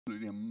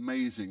Absolutely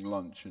amazing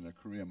lunch in a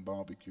Korean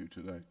barbecue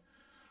today.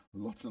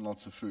 Lots and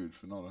lots of food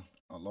for not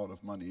a lot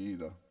of money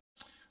either.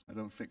 I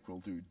don't think we'll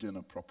do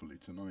dinner properly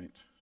tonight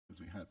because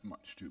we had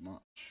much too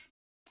much.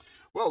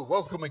 Well,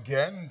 welcome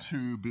again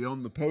to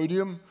Beyond the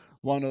Podium,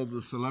 one of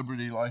the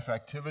celebrity life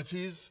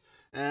activities.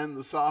 And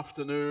this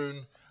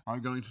afternoon,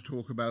 I'm going to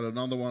talk about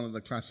another one of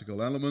the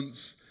classical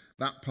elements.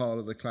 That part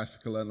of the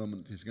classical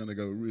element is going to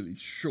go really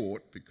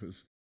short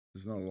because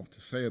there's not a lot to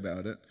say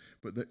about it,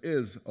 but there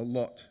is a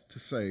lot to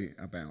say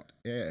about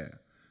air,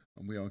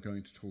 and we are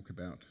going to talk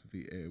about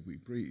the air we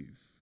breathe.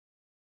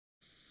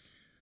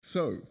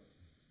 So,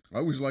 I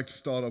always like to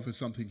start off with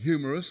something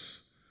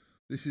humorous.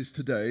 This is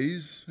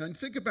today's, and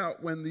think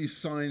about when these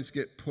signs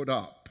get put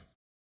up.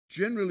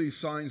 Generally,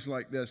 signs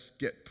like this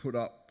get put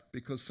up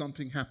because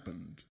something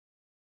happened.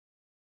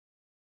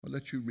 I'll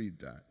let you read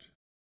that.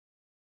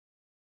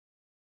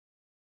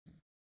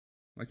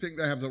 I think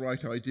they have the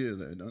right idea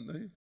there, don't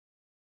they?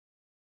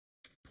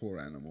 Poor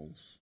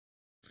animals.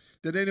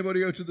 Did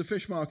anybody go to the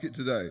fish market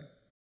today?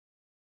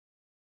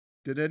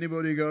 Did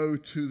anybody go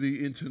to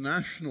the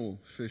international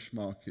fish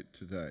market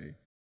today,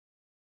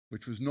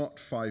 which was not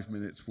 5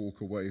 minutes walk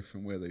away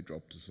from where they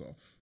dropped us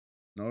off?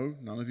 No,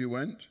 none of you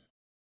went?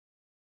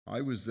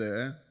 I was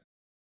there,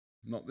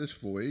 not this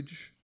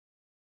voyage,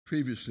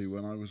 previously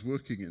when I was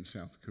working in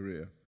South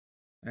Korea.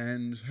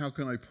 And how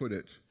can I put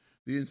it?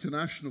 The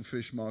international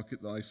fish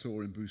market that I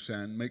saw in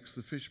Busan makes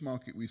the fish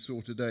market we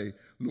saw today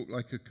look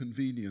like a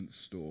convenience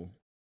store.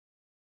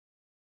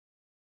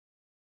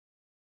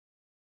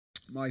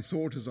 My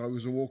thought as I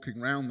was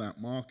walking around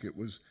that market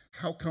was,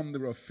 how come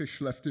there are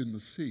fish left in the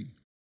sea?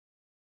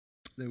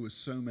 There were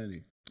so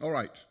many. All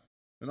right,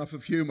 enough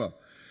of humor.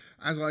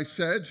 As I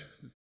said,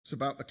 it's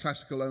about the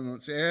classical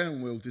elements air,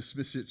 and we'll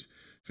dismiss it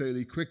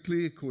fairly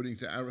quickly. According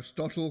to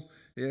Aristotle,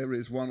 air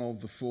is one of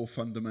the four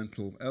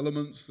fundamental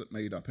elements that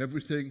made up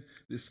everything.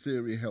 This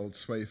theory held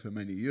sway for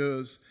many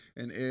years,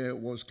 and air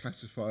was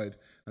classified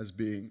as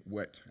being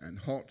wet and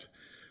hot.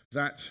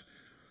 That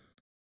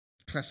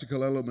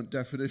classical element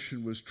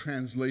definition was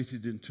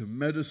translated into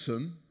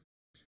medicine,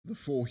 the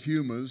four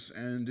humours,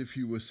 and if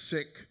you were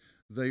sick,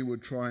 they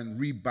would try and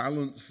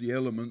rebalance the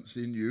elements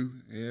in you,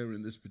 air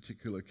in this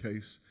particular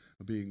case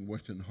being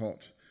wet and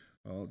hot.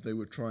 They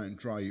would try and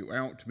dry you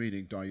out,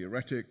 meaning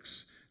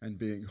diuretics, and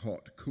being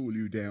hot, cool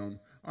you down,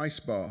 ice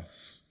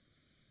baths.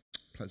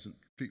 Pleasant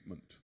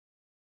treatment.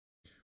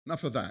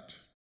 Enough of that.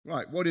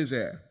 Right, what is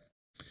air?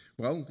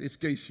 Well, it's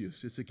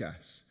gaseous, it's a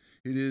gas.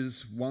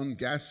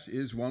 Gas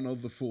is one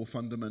of the four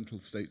fundamental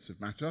states of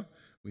matter.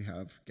 We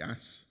have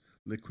gas,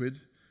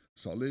 liquid,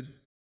 solid,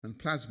 and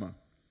plasma.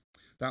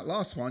 That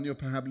last one you're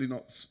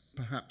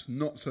perhaps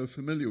not so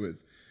familiar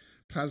with.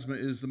 Plasma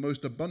is the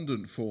most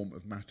abundant form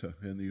of matter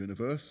in the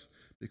universe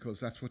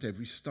because that's what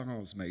every star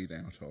is made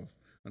out of.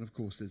 And of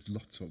course, there's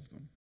lots of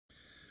them.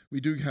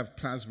 We do have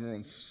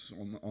plasma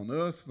on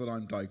Earth, but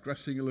I'm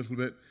digressing a little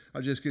bit.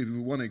 I'll just give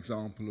you one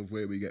example of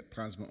where we get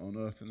plasma on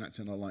Earth, and that's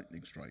in a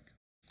lightning strike.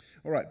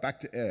 All right, back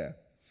to air.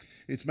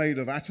 It's made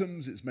of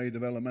atoms, it's made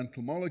of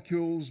elemental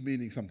molecules,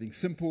 meaning something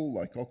simple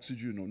like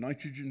oxygen or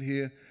nitrogen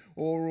here,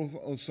 or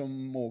of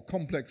some more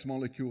complex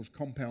molecules,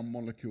 compound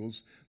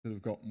molecules that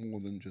have got more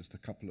than just a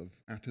couple of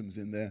atoms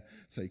in there,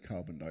 say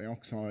carbon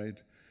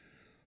dioxide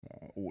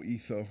or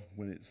ether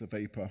when it's a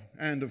vapor.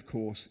 And of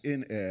course,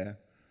 in air,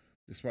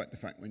 despite the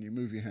fact when you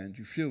move your hand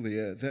you feel the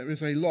air, there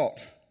is a lot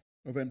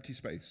of empty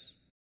space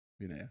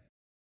in air.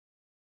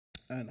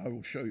 And I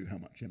will show you how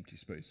much empty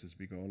space as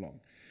we go along.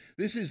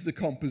 This is the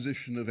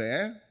composition of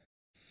air,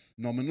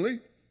 nominally.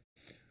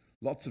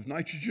 Lots of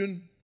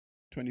nitrogen,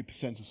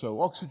 20% or so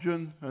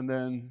oxygen, and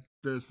then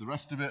there's the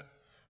rest of it,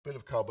 a bit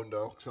of carbon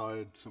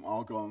dioxide, some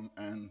argon,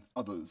 and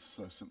others,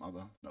 so some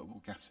other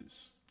noble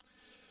gases.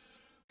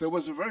 There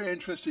was a very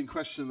interesting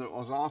question that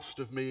was asked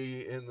of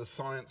me in the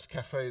Science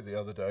Cafe the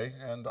other day,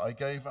 and I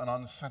gave an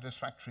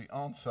unsatisfactory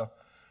answer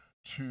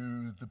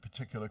to the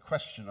particular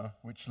questioner,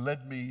 which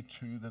led me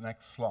to the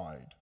next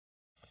slide.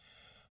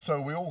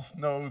 So we all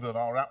know that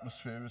our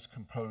atmosphere is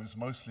composed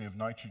mostly of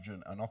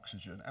nitrogen and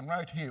oxygen, and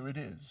right here it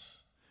is.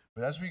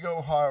 But as we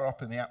go higher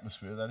up in the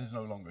atmosphere, that is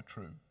no longer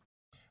true.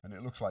 And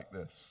it looks like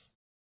this.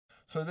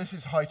 So this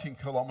is height in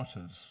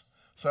kilometers.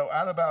 So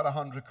at about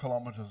 100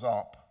 kilometers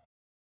up,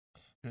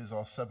 here's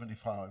our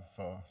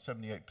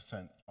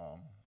 78%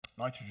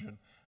 nitrogen.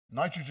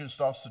 Nitrogen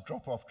starts to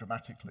drop off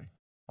dramatically.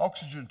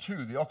 Oxygen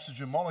too, the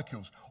oxygen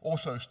molecules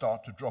also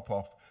start to drop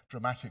off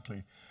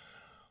dramatically.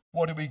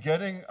 What are we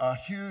getting? A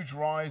huge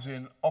rise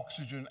in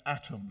oxygen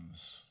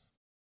atoms.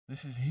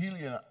 This is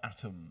helium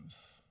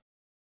atoms.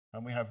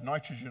 And we have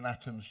nitrogen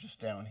atoms just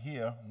down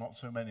here, not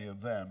so many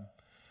of them.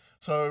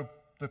 So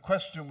the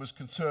question was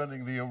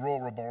concerning the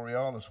aurora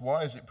borealis.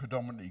 Why is it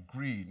predominantly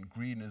green?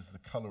 Green is the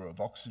color of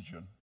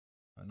oxygen,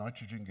 and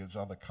nitrogen gives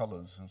other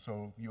colors. And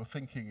so you're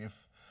thinking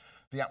if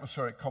the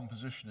atmospheric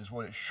composition is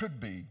what it should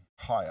be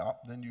high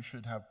up, then you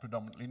should have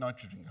predominantly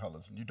nitrogen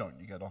colors, and you don't,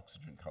 you get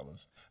oxygen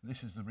colors. And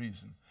this is the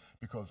reason,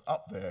 because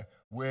up there,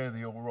 where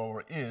the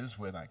aurora is,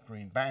 where that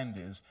green band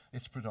is,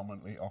 it's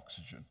predominantly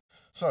oxygen.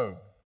 So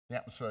the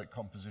atmospheric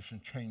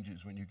composition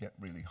changes when you get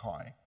really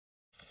high.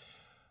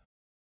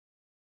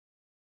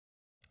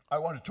 I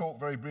want to talk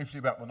very briefly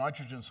about the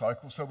nitrogen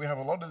cycle. So we have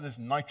a lot of this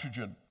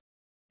nitrogen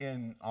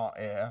in our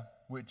air,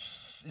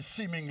 which is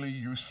seemingly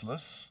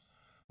useless.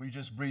 We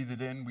just breathe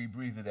it in, we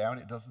breathe it out,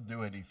 it doesn't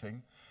do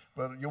anything.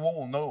 But you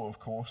all know, of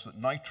course, that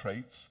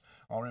nitrates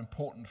are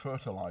important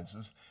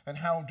fertilizers. And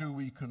how do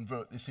we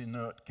convert this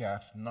inert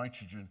gas,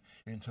 nitrogen,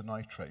 into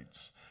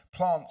nitrates?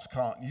 Plants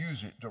can't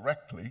use it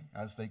directly,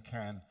 as they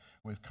can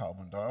with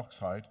carbon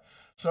dioxide.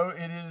 So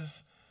it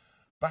is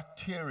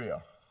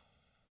bacteria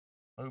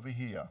over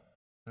here.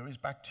 There is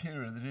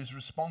bacteria that is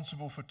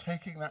responsible for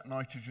taking that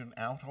nitrogen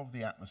out of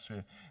the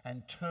atmosphere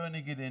and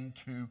turning it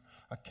into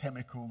a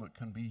chemical that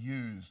can be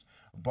used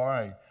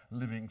by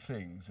living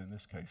things, in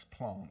this case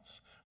plants,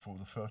 for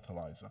the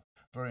fertilizer.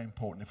 Very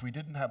important. If we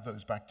didn't have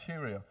those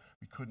bacteria,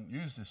 we couldn't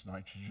use this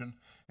nitrogen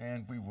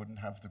and we wouldn't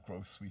have the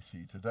growths we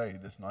see today.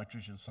 This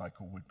nitrogen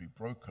cycle would be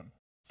broken.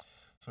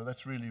 So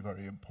that's really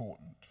very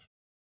important.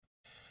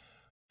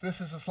 This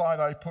is a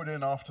slide I put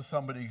in after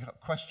somebody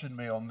questioned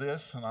me on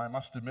this, and I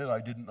must admit I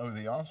didn't know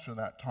the answer at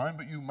that time,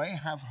 but you may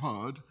have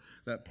heard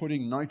that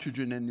putting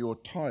nitrogen in your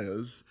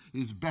tires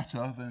is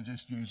better than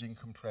just using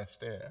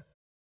compressed air.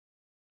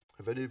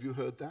 Have any of you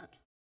heard that?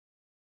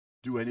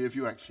 Do any of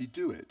you actually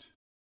do it?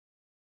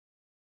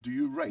 Do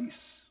you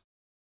race?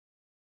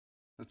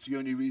 That's the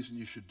only reason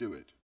you should do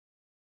it.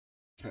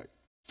 Okay.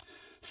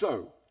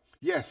 So,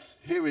 yes,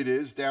 here it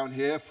is down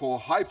here. For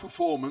high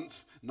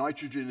performance,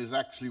 nitrogen is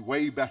actually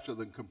way better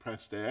than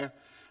compressed air.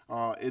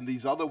 In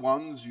these other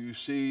ones, you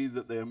see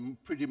that they're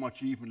pretty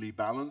much evenly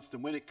balanced.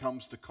 And when it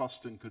comes to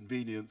cost and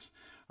convenience,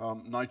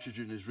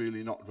 nitrogen is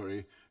really not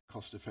very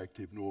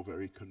cost-effective nor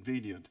very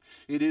convenient.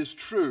 It is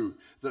true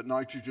that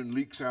nitrogen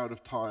leaks out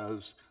of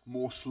tires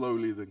more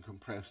slowly than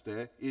compressed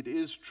air. It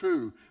is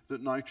true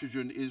that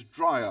nitrogen is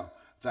drier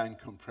than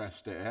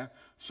compressed air,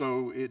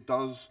 so it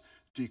does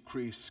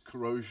decrease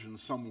corrosion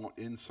somewhat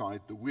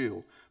inside the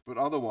wheel. But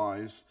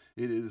otherwise,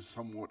 it is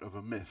somewhat of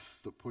a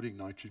myth that putting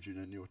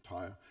nitrogen in your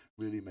tire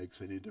really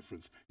makes any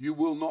difference. You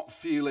will not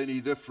feel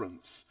any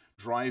difference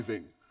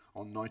driving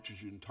on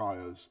nitrogen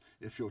tires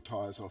if your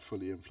tires are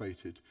fully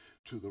inflated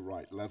to the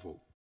right level.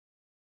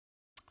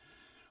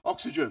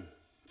 Oxygen.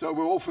 So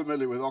we're all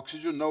familiar with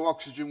oxygen. No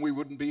oxygen, we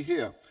wouldn't be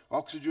here.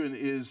 Oxygen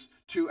is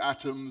 2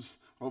 atoms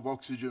of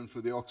oxygen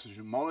for the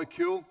oxygen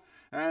molecule,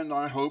 and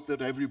I hope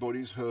that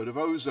everybody's heard of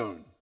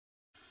ozone.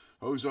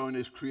 Ozone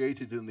is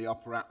created in the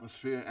upper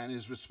atmosphere and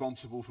is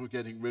responsible for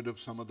getting rid of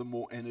some of the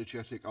more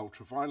energetic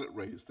ultraviolet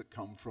rays that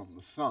come from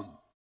the sun.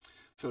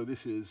 So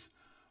this is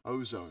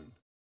ozone.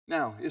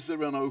 Now, is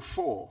there an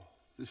O4?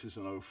 This is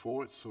an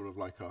O4. It's sort of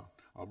like a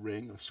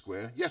ring, a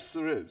square. Yes,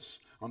 there is.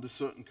 Under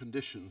certain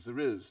conditions, there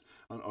is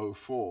an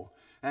O4.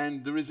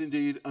 And there is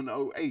indeed an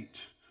O8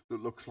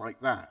 that looks like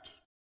that.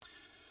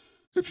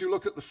 If you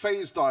look at the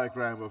phase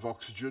diagram of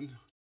oxygen,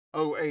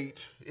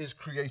 O8 is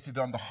created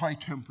under high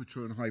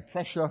temperature and high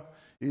pressure.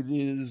 It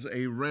is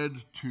a red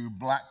to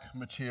black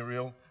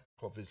material.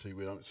 Obviously,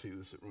 we don't see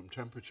this at room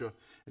temperature.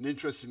 And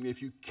interestingly,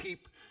 if you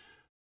keep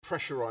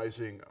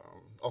pressurizing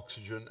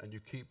oxygen and you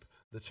keep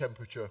the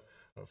temperature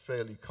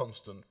fairly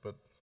constant, but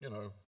you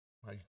know,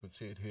 you can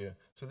see it here.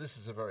 So this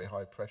is a very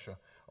high pressure.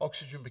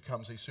 Oxygen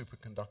becomes a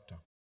superconductor.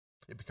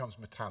 It becomes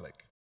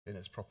metallic in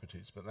its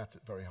properties, but that's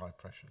at very high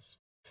pressures.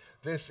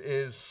 This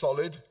is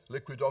solid,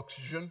 liquid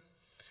oxygen.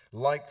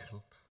 Like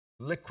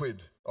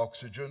liquid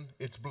oxygen,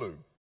 it's blue.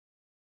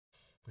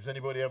 Has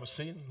anybody ever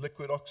seen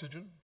liquid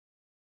oxygen?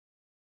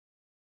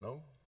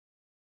 No?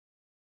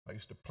 I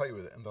used to play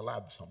with it in the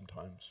lab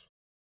sometimes.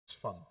 It's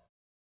fun.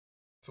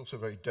 It's also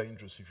very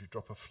dangerous if you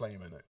drop a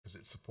flame in it because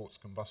it supports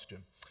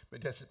combustion.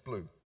 But yes, it's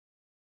blue.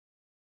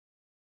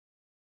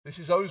 This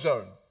is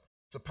ozone.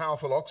 It's a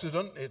powerful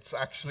oxidant. It's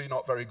actually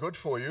not very good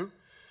for you.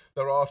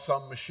 There are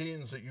some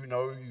machines that you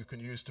know you can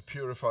use to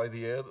purify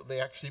the air that they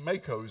actually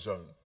make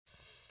ozone.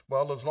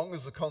 Well, as long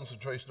as the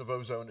concentration of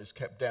ozone is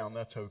kept down,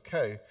 that's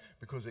okay,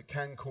 because it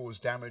can cause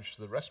damage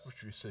to the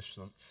respiratory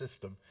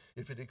system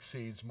if it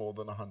exceeds more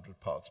than 100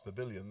 parts per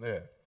billion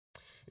there.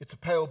 It's a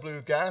pale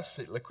blue gas.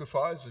 It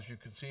liquefies, as you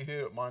can see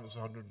here, at minus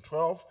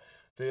 112.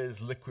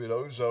 There's liquid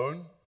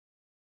ozone.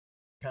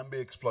 Can be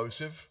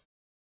explosive,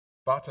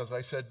 but as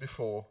I said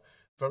before,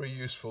 very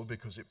useful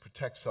because it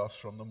protects us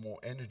from the more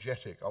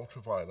energetic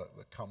ultraviolet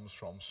that comes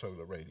from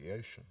solar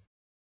radiation.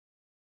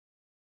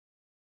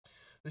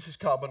 This is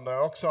carbon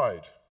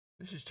dioxide.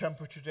 This is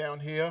temperature down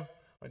here.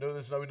 I know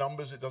there's no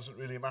numbers, it doesn't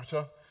really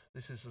matter.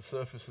 This is the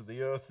surface of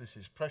the Earth, this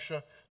is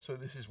pressure, so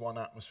this is 1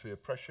 atmosphere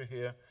pressure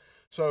here.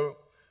 So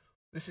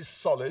this is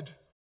solid,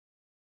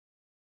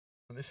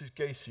 and this is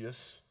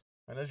gaseous.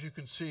 And as you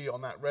can see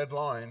on that red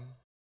line,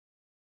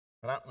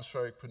 at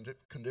atmospheric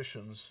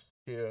conditions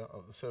here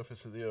at the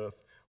surface of the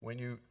Earth, when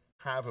you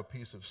have a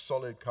piece of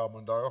solid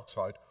carbon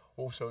dioxide,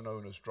 also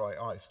known as dry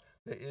ice,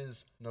 there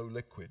is no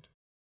liquid.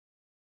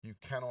 You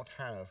cannot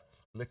have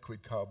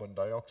liquid carbon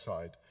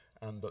dioxide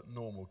under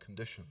normal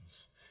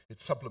conditions. It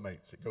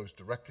sublimates. It goes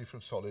directly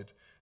from solid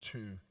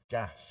to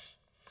gas.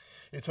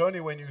 It's only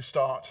when you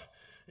start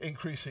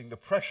increasing the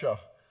pressure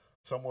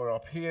somewhere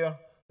up here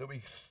that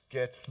we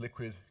get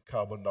liquid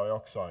carbon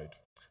dioxide.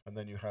 And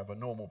then you have a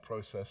normal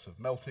process of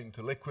melting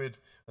to liquid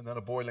and then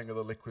a boiling of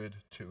the liquid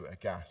to a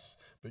gas.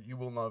 But you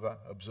will never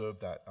observe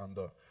that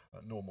under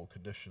normal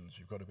conditions.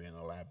 You've got to be in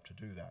a lab to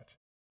do that.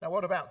 Now,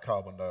 what about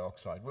carbon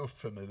dioxide? We're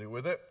familiar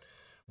with it.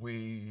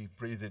 We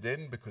breathe it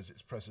in because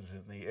it's present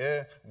in the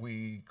air.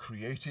 We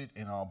create it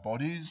in our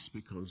bodies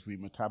because we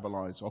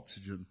metabolize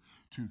oxygen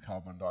to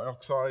carbon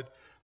dioxide.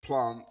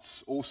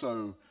 Plants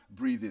also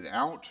breathe it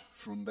out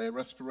from their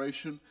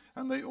respiration,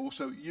 and they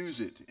also use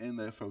it in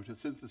their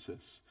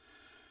photosynthesis.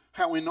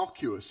 How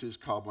innocuous is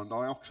carbon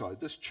dioxide?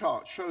 This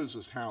chart shows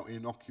us how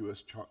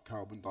innocuous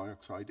carbon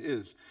dioxide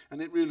is,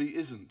 and it really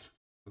isn't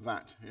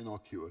that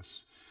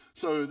innocuous.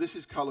 So this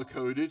is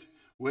color-coded.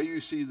 Where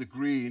you see the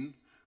green,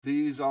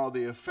 these are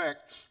the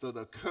effects that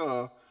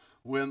occur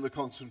when the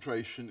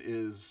concentration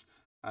is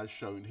as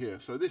shown here.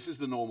 So this is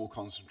the normal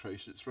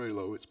concentration. It's very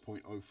low. It's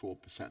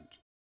 0.04%.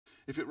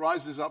 If it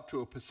rises up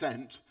to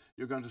 1%,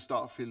 you're going to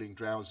start feeling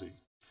drowsy.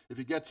 If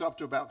it gets up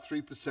to about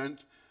 3%,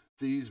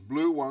 these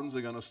blue ones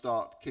are going to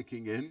start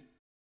kicking in.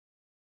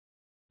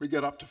 We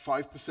get up to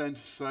 5%,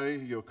 say,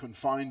 you're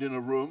confined in a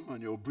room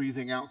and you're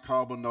breathing out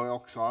carbon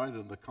dioxide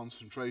and the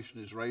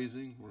concentration is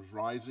rising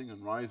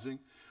and rising.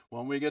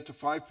 When we get to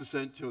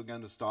 5%, you're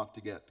going to start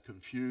to get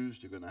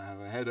confused, you're going to have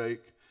a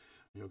headache,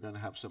 you're going to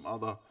have some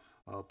other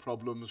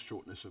problems,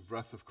 shortness of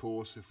breath, of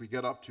course. If we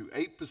get up to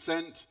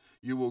 8%,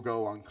 you will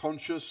go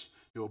unconscious,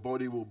 your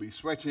body will be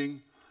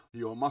sweating,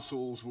 your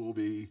muscles will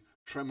be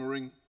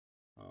tremoring,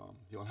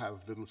 you'll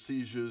have little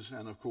seizures,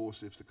 and of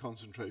course, if the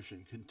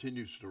concentration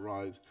continues to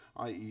rise,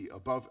 i.e.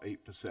 above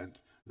 8%,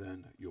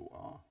 then you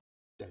are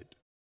dead.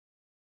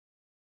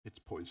 It's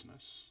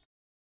poisonous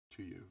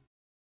to you.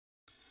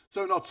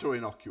 So not so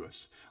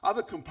innocuous.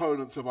 Other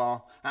components of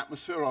our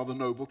atmosphere are the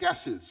noble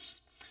gases.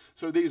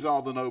 So these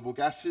are the noble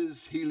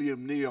gases: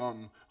 helium,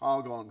 neon,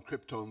 argon,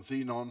 krypton,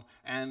 xenon,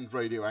 and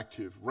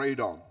radioactive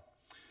radon.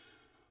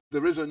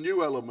 There is a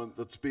new element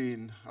that's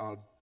been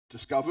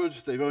discovered.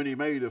 They've only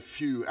made a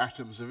few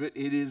atoms of it.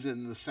 It is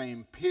in the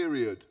same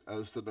period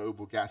as the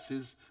noble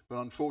gases,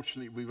 but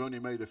unfortunately we've only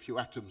made a few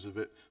atoms of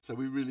it, so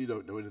we really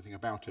don't know anything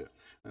about it.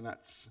 And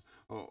that's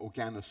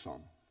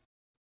organoson,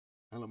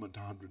 element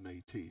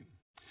 118.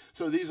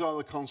 So these are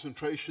the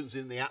concentrations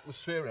in the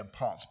atmosphere in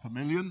parts per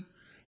million.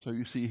 So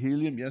you see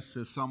helium, yes,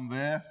 there's some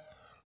there.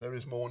 There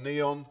is more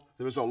neon.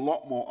 There is a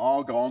lot more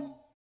argon.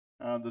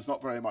 There's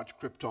not very much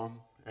krypton.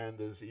 And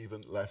there's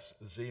even less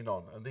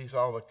xenon. And these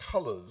are the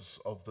colors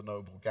of the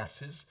noble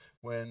gases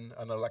when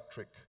an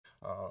electric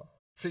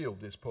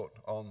field is put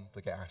on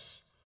the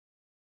gas.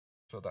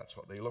 So that's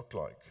what they look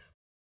like.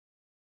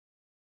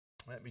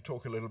 Let me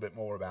talk a little bit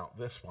more about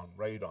this one,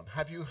 radon.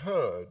 Have you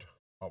heard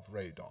of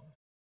radon?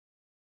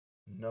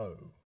 No.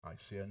 I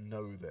see a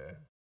no there.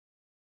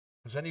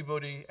 Has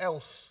anybody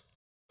else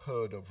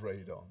heard of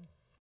radon?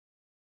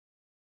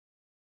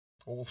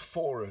 All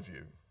four of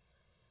you.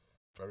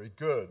 Very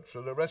good.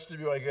 So the rest of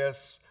you, I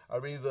guess,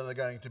 are either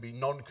going to be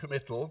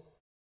non-committal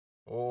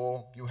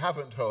or you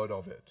haven't heard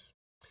of it.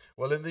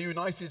 Well, in the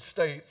United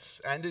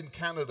States, and in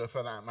Canada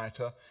for that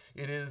matter,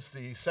 it is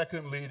the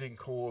second leading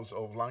cause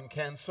of lung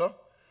cancer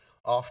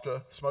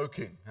after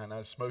smoking. And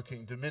as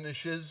smoking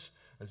diminishes,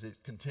 as it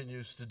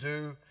continues to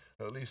do,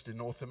 at least in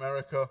North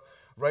America,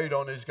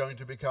 radon is going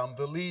to become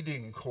the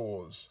leading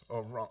cause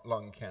of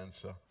lung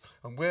cancer.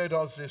 And where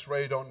does this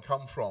radon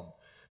come from?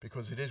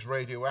 Because it is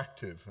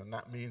radioactive, and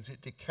that means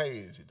it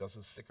decays. It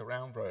doesn't stick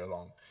around very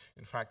long.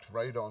 In fact,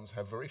 radons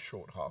have very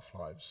short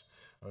half-lives,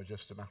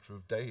 just a matter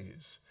of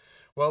days.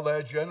 Well,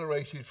 they're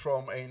generated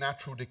from a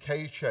natural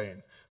decay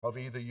chain of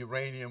either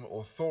uranium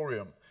or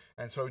thorium.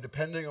 And so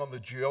depending on the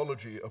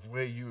geology of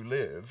where you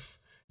live,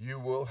 you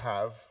will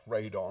have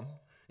radon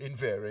in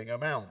varying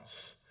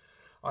amounts.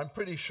 I'm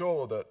pretty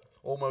sure that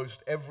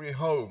almost every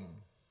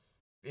home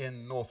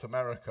in North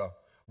America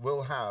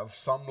will have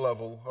some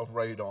level of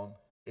radon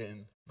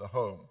in the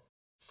home.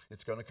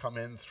 It's going to come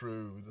in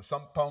through the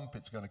sump pump,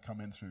 it's going to come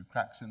in through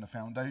cracks in the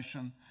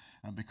foundation,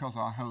 and because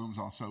our homes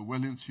are so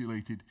well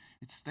insulated,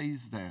 it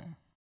stays there.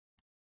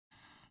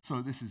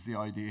 So this is the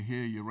idea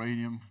here: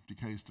 uranium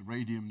decays to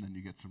radium, then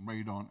you get some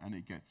radon, and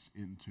it gets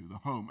into the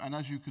home. And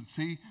as you can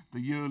see,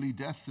 the yearly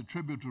deaths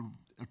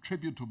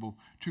attributable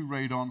to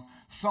radon,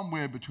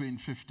 somewhere between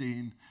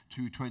 15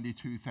 to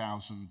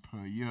 22,000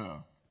 per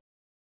year.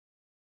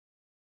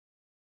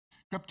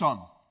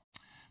 Krypton.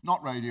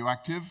 Not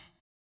radioactive,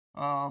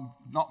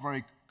 not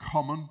very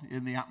common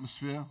in the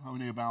atmosphere,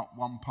 only about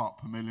 1 part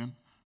per million.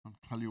 I'll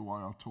tell you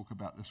why. I'll talk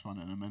about this one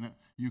in a minute.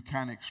 You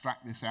can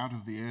extract this out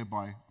of the air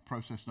by a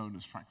process known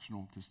as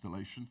fractional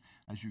distillation,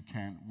 as you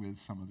can with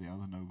some of the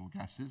other noble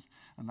gases,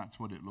 and that's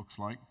what it looks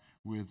like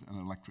with an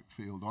electric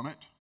field on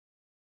it.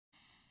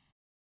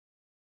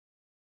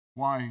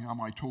 Why am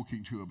I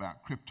talking to you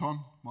about krypton?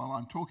 Well,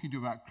 I'm talking to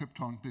you about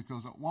krypton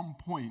because at one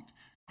point,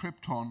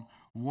 krypton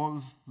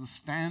was the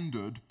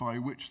standard by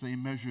which they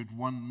measured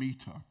 1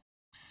 meter.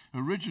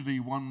 Originally,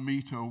 1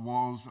 meter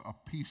was a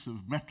piece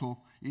of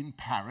metal in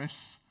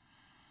Paris,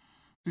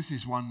 This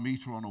is 1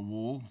 meter on a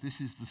wall. This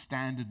is the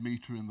standard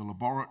meter in the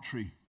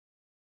laboratory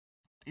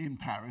in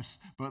Paris,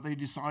 but they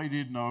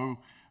decided no,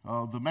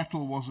 the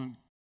metal wasn't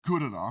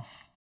good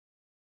enough,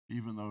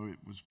 even though it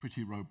was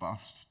pretty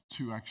robust,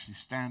 to actually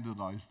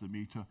standardize the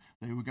meter.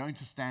 They were going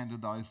to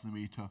standardize the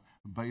meter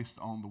based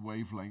on the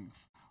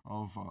wavelength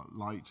of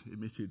light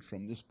emitted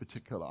from this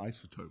particular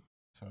isotope.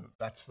 So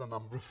that's the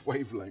number of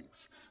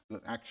wavelengths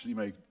that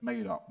actually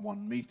made up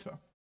 1 meter.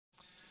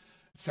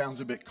 It sounds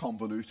a bit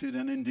convoluted,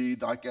 and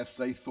indeed, I guess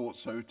they thought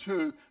so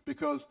too,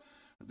 because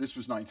this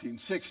was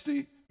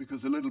 1960,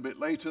 because a little bit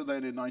later,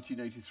 then in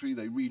 1983,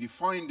 they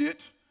redefined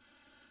it,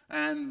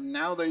 and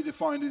now they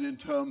defined it in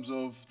terms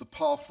of the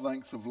path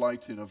length of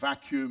light in a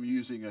vacuum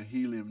using a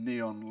helium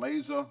neon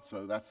laser,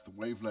 so that's the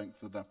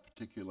wavelength of that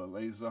particular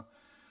laser.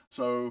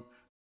 So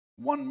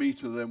 1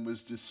 meter then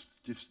was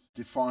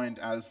defined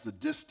as the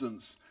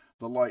distance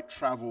the light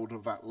traveled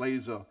of that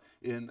laser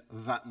in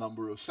that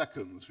number of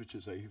seconds, which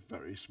is a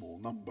very small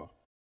number.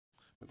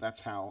 But that's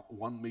how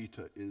 1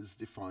 meter is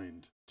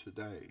defined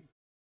today.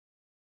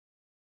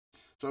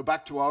 So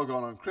back to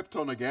argon and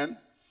krypton again.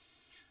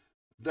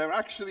 They're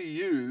actually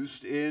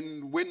used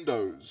in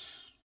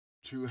windows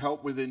to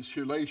help with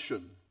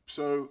insulation.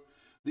 So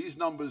these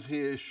numbers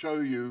here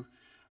show you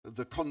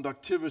the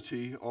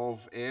conductivity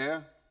of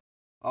air,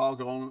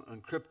 argon,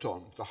 and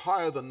krypton. The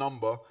higher the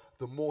number,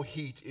 the more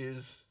heat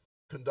is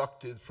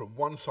conducted from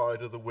one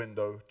side of the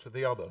window to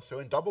the other. So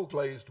in double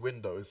glazed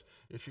windows,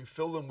 if you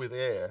fill them with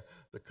air,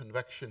 the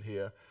convection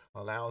here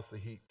allows the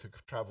heat to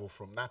travel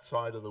from that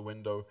side of the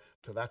window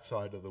to that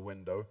side of the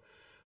window.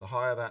 The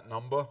higher that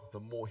number, the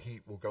more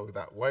heat will go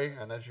that way.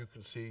 And as you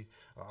can see,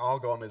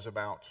 argon is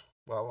about,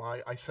 well,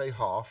 I say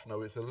half.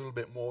 No, it's a little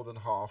bit more than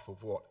half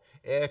of what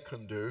air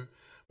can do.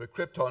 But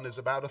krypton is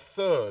about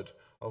 1/3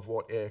 of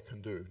what air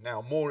can do.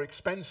 Now, more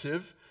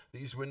expensive,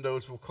 these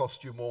windows will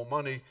cost you more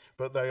money,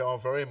 but they are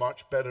very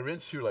much better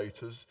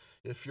insulators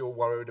if you're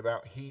worried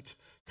about heat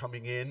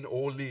coming in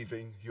or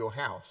leaving your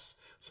house.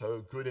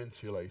 So good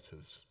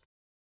insulators.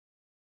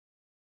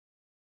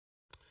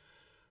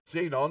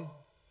 Xenon.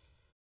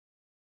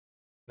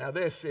 Now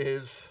this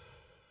is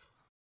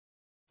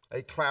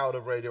a cloud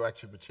of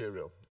radioactive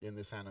material in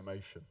this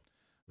animation.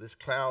 This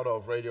cloud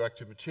of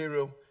radioactive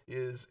material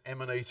is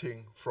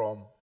emanating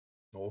from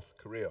North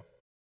Korea,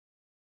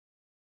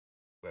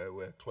 where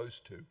we're close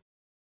to.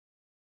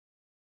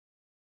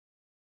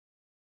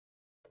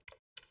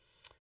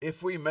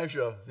 If we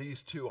measure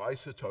these 2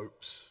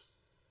 isotopes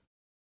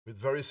with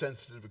very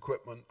sensitive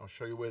equipment, I'll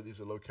show you where these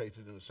are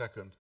located in a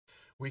second,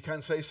 we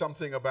can say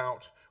something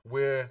about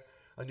where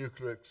a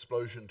nuclear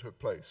explosion took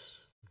place,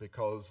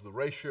 because the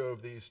ratio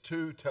of these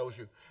 2 tells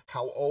you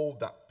how old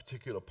that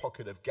particular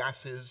pocket of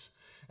gas is,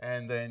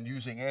 and then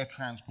using air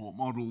transport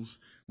models,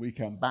 we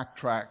can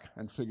backtrack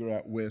and figure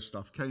out where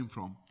stuff came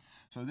from.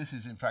 So this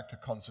is in fact a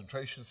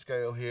concentration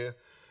scale here.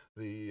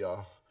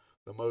 The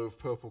mauve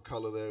purple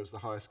color there is the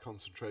highest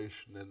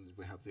concentration, and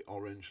we have the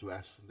orange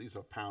less, and these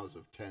are powers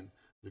of 10.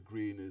 The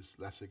green is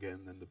less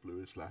again, then the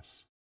blue is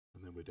less,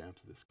 and then we're down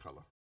to this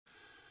color.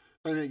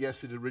 And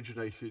yes, it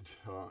originated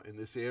in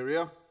this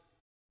area,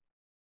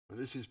 and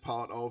this is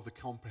part of the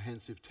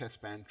Comprehensive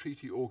Test Ban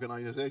Treaty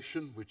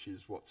Organization, which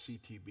is what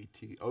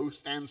CTBTO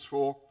stands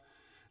for.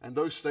 And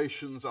those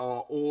stations are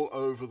all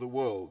over the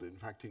world. In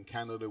fact, in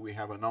Canada, we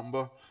have a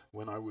number.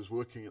 When I was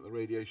working at the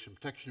Radiation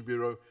Protection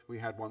Bureau, we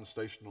had 1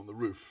 station on the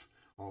roof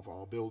of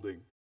our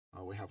building.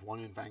 We have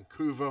 1 in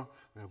Vancouver,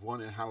 we have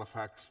 1 in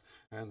Halifax,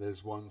 and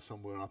there's 1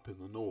 somewhere up in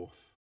the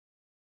north.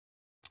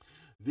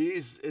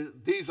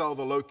 These are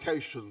the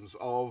locations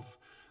of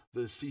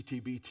the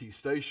CTBT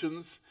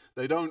stations.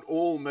 They don't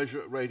all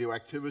measure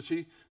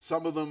radioactivity.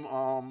 Some of them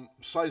are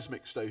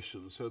seismic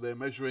stations, so they're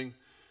measuring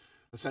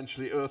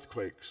essentially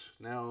earthquakes.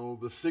 Now,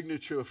 the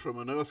signature from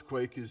an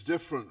earthquake is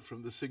different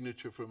from the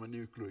signature from a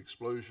nuclear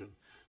explosion,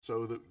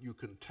 so that you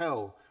can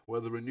tell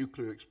whether a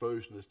nuclear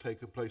explosion has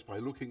taken place by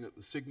looking at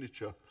the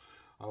signature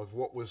of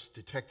what was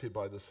detected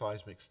by the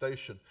seismic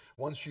station.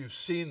 Once you've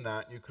seen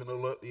that, you can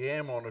alert the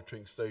air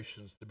monitoring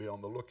stations to be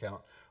on the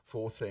lookout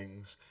for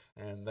things,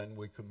 and then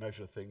we can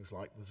measure things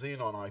like the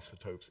xenon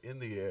isotopes in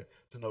the air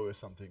to know if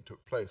something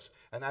took place.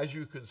 And as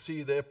you can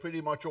see, they're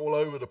pretty much all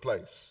over the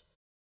place.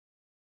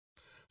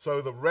 So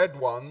the red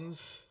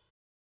ones,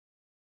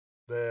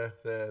 there,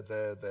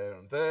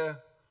 and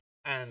there,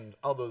 and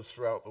others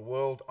throughout the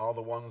world are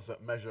the ones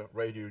that measure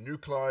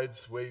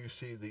radionuclides, where you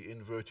see the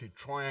inverted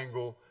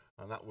triangle,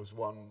 and that was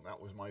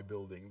my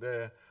building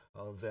there.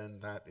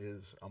 Then that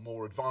is a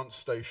more advanced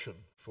station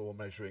for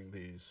measuring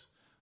these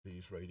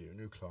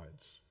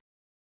radionuclides.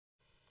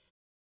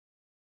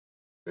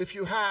 If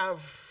you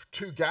have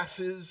 2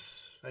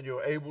 gases and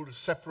you're able to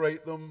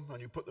separate them,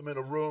 and you put them in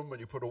a room and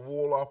you put a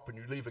wall up and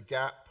you leave a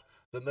gap,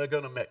 then they're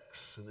going to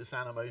mix. And this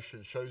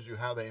animation shows you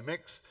how they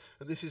mix.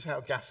 And this is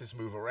how gases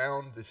move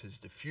around. This is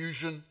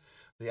diffusion.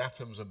 The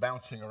atoms are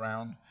bouncing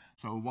around.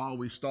 So while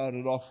we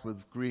started off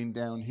with green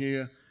down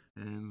here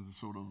and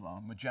sort of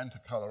magenta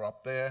color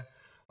up there,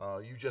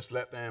 you just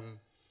let them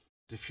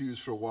diffuse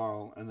for a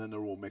while, and then they're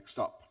all mixed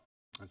up.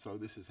 And so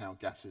this is how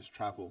gases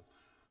travel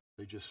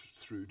They're just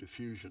through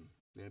diffusion.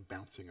 They're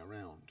bouncing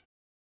around.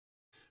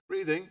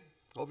 Breathing,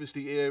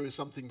 obviously air is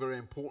something very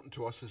important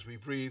to us as we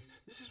breathe.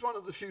 This is one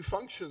of the few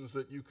functions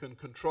that you can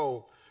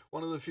control.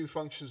 One of the few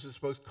functions that's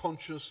both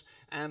conscious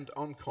and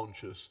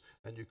unconscious,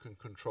 and you can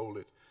control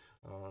it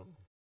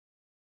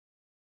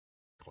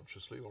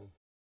consciously, or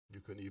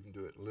you can even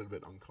do it a little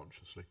bit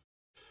unconsciously.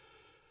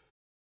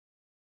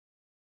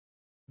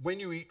 When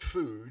you eat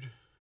food,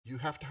 you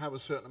have to have a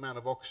certain amount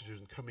of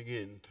oxygen coming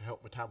in to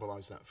help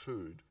metabolize that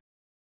food.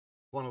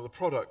 One of the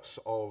products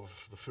of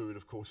the food,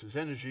 of course, is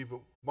energy, but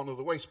one of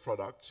the waste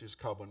products is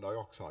carbon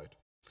dioxide.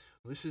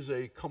 This is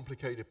a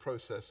complicated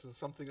process and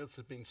something that's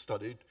been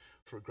studied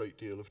for a great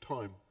deal of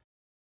time.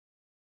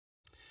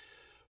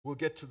 We'll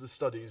get to the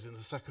studies in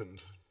a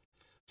second.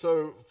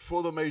 So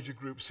for the major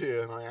groups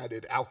here, and I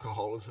added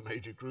alcohol as a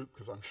major group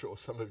because I'm sure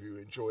some of you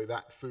enjoy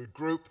that food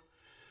group,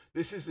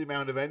 this is the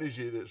amount of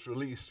energy that's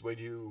released when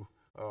you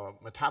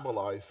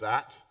metabolize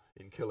that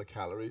in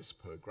kilocalories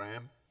per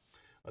gram.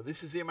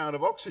 This is the amount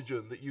of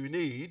oxygen that you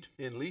need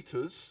in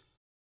liters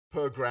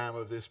per gram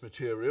of this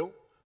material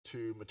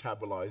to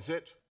metabolize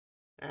it.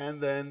 And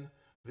then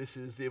this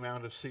is the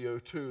amount of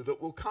CO2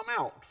 that will come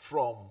out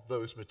from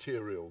those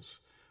materials,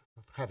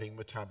 having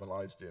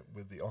metabolized it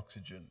with the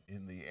oxygen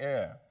in the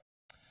air.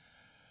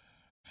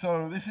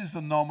 So this is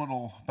the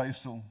nominal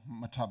basal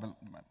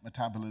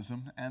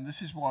metabolism, and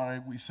this is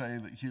why we say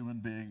that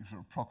human beings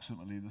are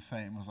approximately the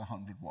same as a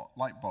 100-watt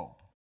light bulb.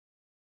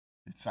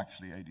 It's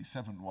actually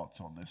 87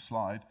 watts on this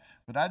slide,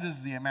 but that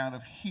is the amount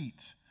of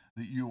heat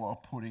that you are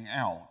putting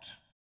out.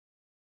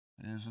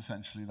 It is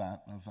essentially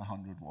that as a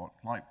 100-watt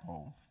light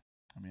bulb.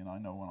 I mean, I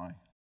know when I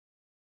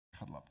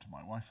cuddle up to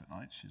my wife at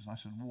night, she's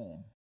nice and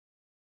warm.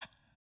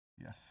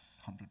 Yes,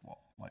 100-watt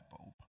light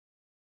bulb.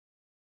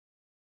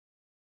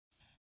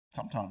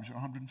 Sometimes you're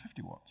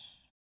 150 watts.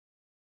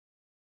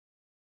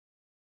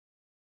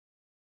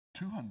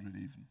 200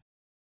 even.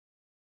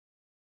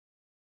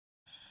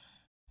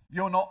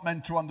 You're not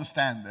meant to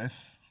understand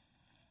this,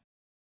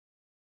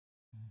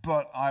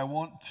 but I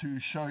want to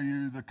show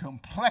you the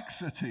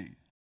complexity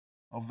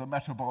of the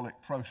metabolic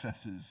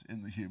processes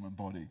in the human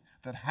body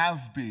that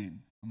have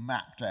been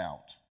mapped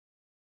out.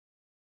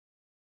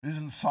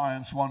 Isn't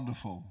science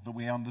wonderful that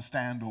we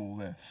understand all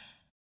this?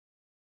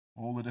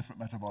 All the different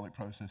metabolic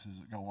processes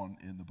that go on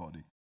in the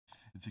body.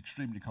 It's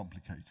extremely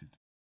complicated.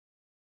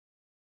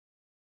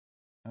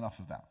 Enough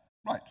of that.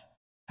 Right.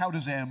 How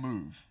does air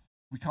move?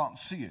 We can't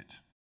see it,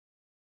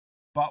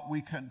 but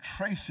we can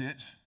trace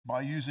it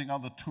by using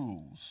other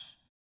tools.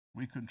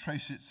 We can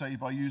trace it, say,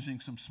 by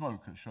using some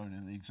smoke, as shown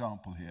in the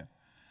example here.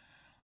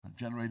 I've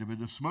generated a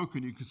bit of smoke,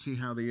 and you can see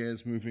how the air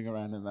is moving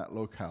around in that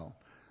locale.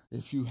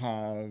 If you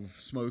have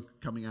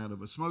smoke coming out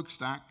of a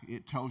smokestack,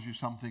 it tells you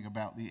something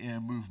about the air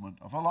movement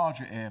of a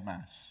larger air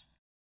mass.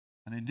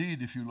 And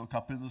indeed, if you look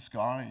up in the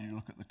sky and you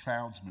look at the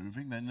clouds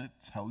moving, then it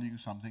tells you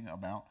something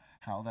about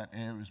how that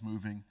air is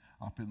moving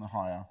up in the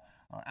higher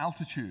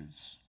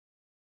altitudes.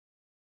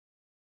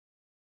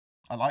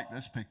 I like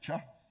this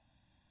picture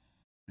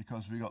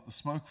because we got the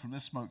smoke from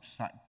this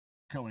smokestack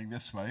going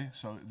this way,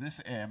 so this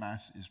air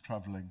mass is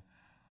traveling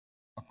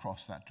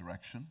across that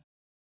direction.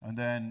 And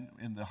then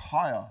in the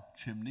higher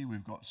chimney,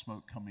 we've got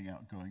smoke coming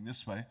out going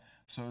this way.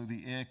 So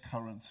the air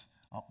currents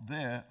up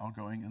there are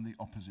going in the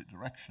opposite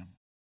direction.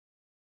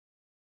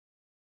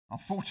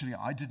 Unfortunately,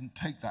 I didn't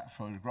take that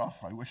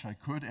photograph. I wish I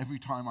could. Every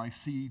time I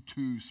see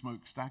two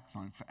smokestacks,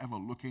 I'm forever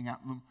looking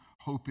at them,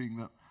 hoping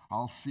that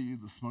I'll see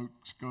the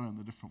smokes going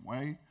a different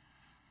way.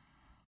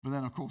 But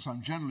then, of course,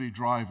 I'm generally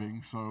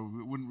driving, so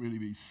it wouldn't really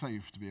be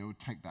safe to be able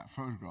to take that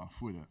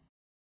photograph, would it?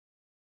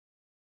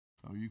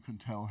 So you can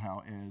tell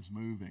how air is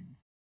moving.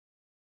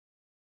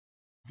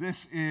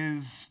 This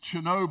is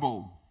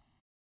Chernobyl.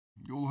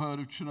 You all heard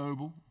of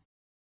Chernobyl?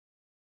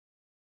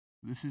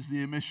 This is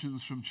the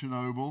emissions from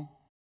Chernobyl.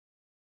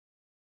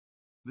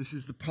 This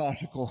is the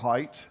particle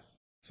height.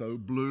 So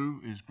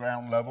blue is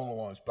ground level,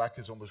 or as black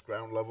is almost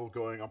ground level,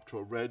 going up to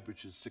a red,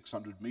 which is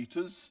 600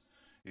 meters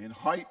in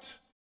height,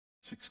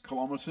 6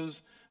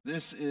 kilometers.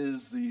 This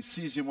is the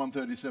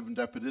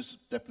cesium-137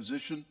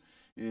 deposition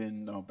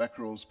in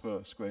becquerels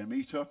per square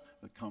meter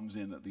that comes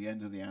in at the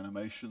end of the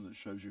animation that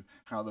shows you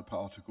how the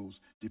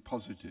particles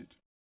deposited.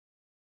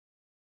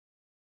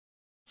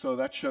 So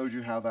that showed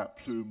you how that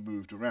plume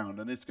moved around,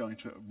 and it's going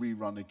to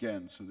rerun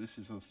again. So this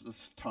is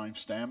a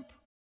timestamp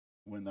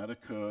when that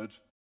occurred,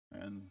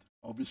 and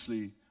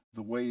obviously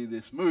the way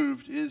this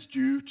moved is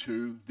due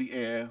to the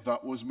air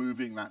that was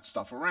moving that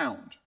stuff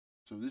around.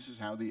 So this is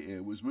how the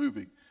air was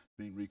moving,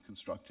 being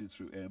reconstructed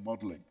through air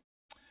modeling.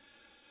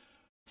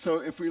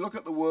 So if we look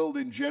at the world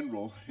in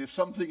general, if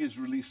something is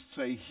released,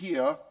 say,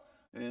 here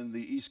in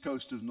the east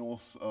coast of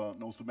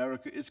North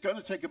America, it's going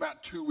to take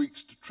about 2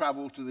 weeks to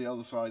travel to the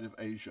other side of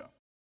Asia,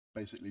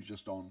 basically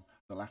just on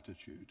the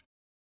latitude.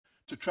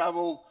 To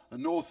travel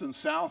north and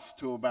south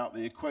to about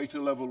the equator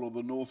level or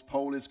the North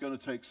Pole, it's going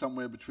to take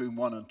somewhere between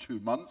 1 and 2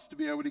 months to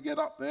be able to get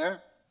up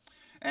there.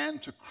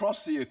 And to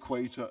cross the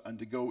equator and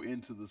to go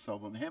into the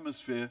southern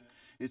hemisphere,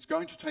 it's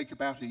going to take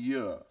about a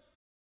year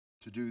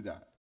to do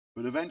that.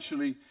 But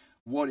eventually,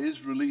 what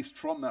is released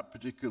from that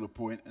particular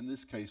point, in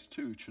this case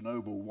too,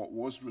 Chernobyl, what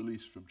was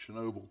released from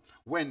Chernobyl,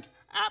 went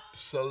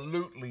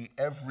absolutely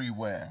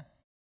everywhere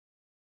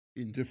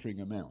in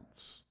differing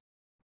amounts.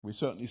 We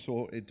certainly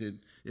saw it did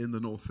in the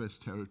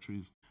Northwest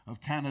Territories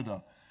of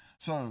Canada.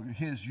 So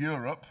here's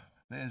Europe.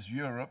 There's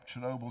Europe.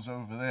 Chernobyl's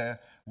over there.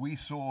 We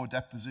saw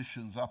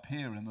depositions up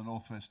here in the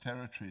Northwest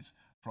Territories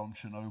from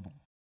Chernobyl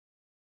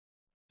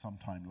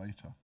sometime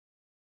later.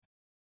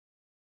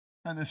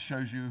 And this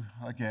shows you,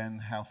 again,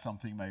 how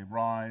something may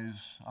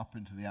rise up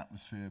into the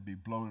atmosphere, be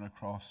blown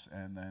across,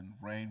 and then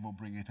rain will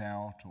bring it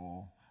out,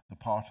 or the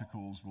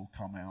particles will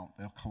come out.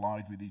 They'll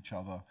collide with each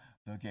other.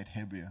 They'll get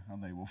heavier,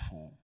 and they will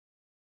fall.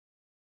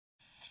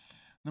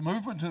 The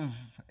movement of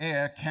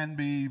air can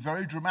be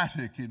very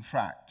dramatic, in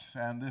fact,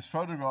 and this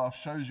photograph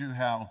shows you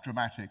how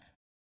dramatic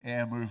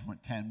air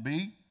movement can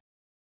be.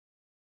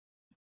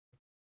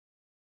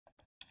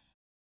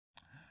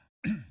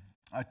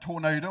 A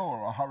tornado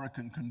or a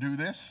hurricane can do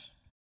this,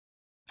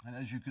 and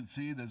as you can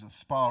see, there's a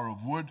spar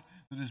of wood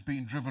that has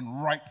been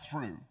driven right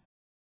through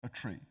a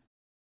tree.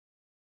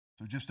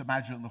 So just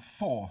imagine the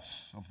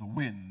force of the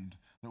wind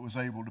that was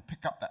able to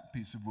pick up that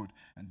piece of wood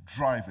and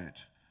drive it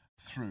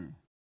through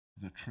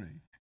the tree.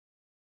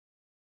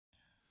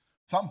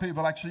 Some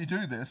people actually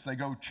do this. They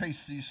go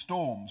chase these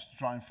storms to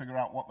try and figure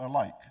out what they're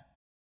like.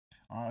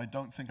 I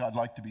don't think I'd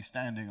like to be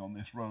standing on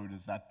this road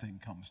as that thing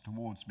comes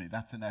towards me.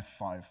 That's an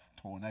F5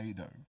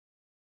 tornado.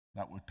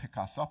 That would pick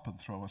us up and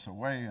throw us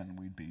away, and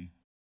we'd be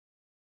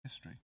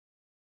history.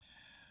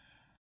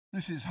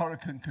 This is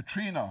Hurricane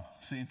Katrina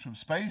seen from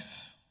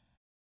space.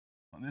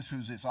 And this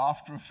was its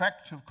after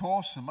effect, of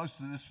course, and most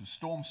of this was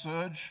storm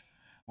surge.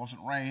 It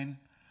wasn't rain.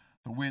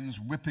 The winds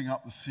whipping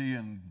up the sea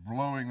and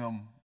blowing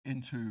them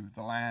into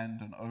the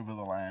land and over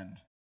the land.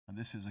 And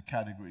this is a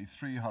Category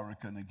 3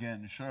 hurricane,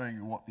 again, showing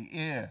you what the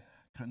air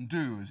can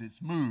do as it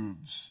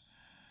moves.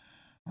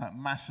 That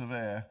mass of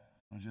air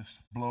is just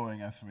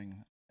blowing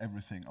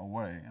everything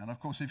away. And of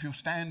course, if you're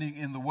standing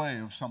in the way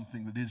of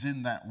something that is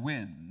in that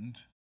wind,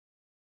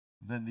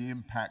 then the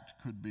impact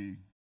could be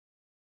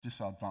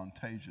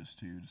disadvantageous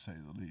to you, to say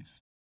the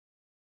least.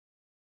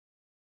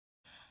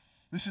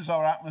 This is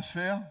our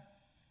atmosphere.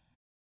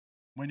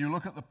 When you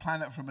look at the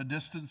planet from a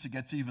distance, it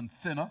gets even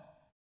thinner.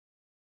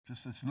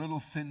 Just this little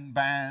thin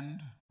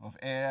band of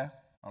air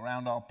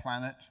around our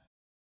planet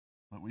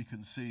that we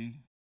can see.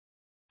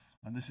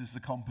 And this is the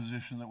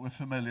composition that we're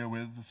familiar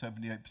with, the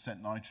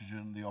 78%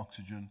 nitrogen, the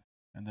oxygen,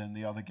 and then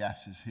the other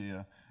gases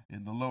here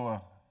in the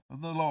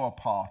lower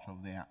part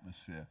of the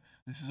atmosphere.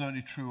 This is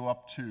only true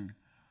up to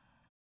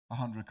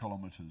 100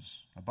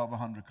 kilometers. Above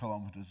 100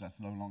 kilometers, that's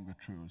no longer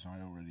true, as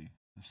I already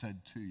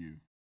said to you.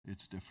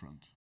 It's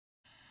different.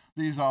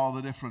 These are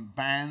the different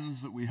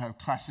bands that we have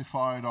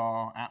classified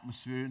our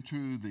atmosphere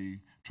into: the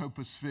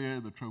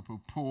troposphere, the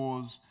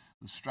tropopause,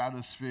 the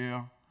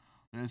stratosphere.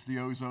 There's the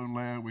ozone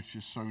layer, which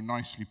is so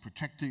nicely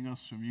protecting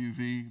us from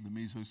UV, the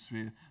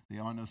mesosphere, the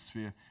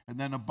ionosphere. And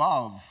then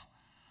above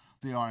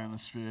the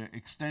ionosphere,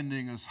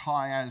 extending as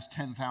high as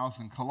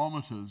 10,000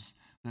 kilometers,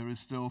 there is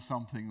still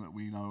something that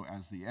we know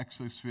as the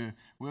exosphere,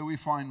 where we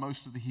find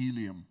most of the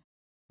helium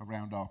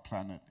around our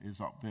planet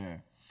is up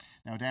there.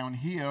 Now down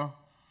here,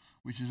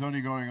 which is only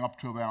going up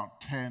to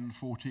about 10,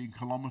 14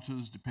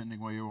 kilometers,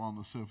 depending where you are on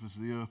the surface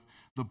of the Earth,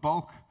 the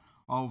bulk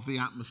of the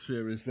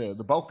atmosphere is there.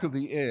 The bulk of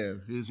the air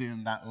is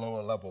in that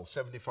lower level.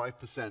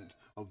 75%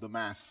 of the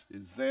mass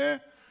is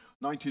there.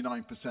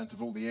 99%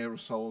 of all the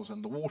aerosols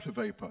and the water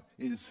vapor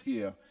is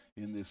here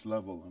in this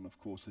level. And of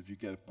course, if you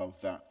get above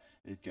that,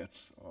 it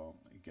gets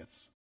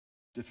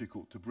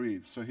difficult to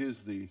breathe. So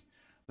here's the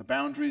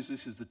boundaries.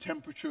 This is the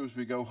temperature as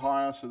we go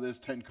higher. So there's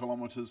 10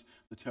 kilometers.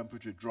 The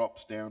temperature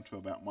drops down to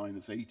about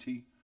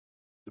 -80.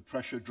 The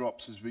pressure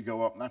drops as we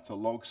go up, and that's a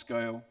log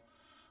scale.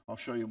 I'll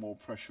show you more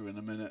pressure in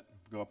a minute.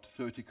 Go up to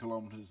 30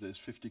 kilometers. There's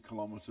 50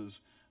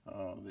 kilometers.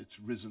 It's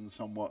risen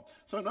somewhat.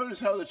 So notice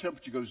how the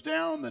temperature goes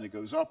down, then it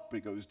goes up,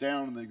 it goes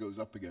down, and then it goes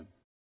up again.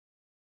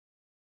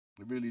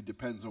 It really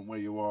depends on where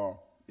you are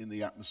in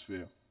the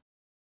atmosphere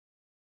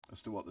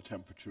as to what the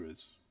temperature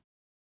is.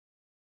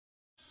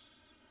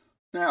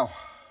 Now,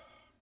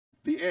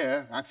 the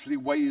air actually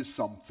weighs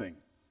something.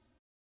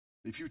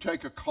 If you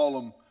take a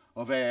column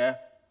of air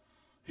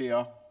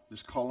here,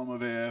 this column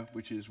of air,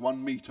 which is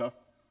 1 meter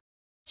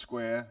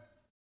square,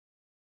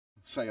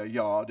 say a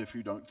yard if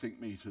you don't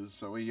think meters,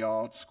 so a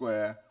yard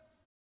square,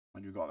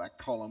 and you've got that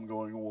column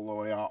going all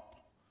the way up,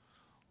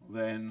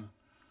 then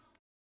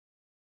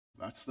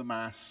that's the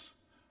mass,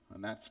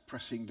 and that's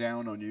pressing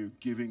down on you,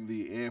 giving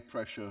the air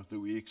pressure that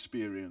we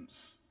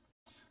experience.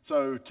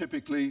 So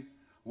typically,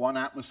 1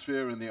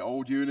 atmosphere in the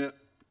old unit,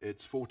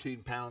 it's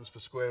 14 pounds per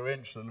square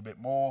inch, a little bit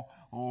more,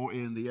 or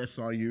in the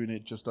SI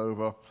unit, just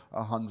over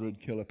 100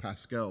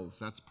 kilopascals.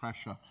 That's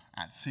pressure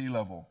at sea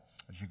level.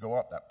 As you go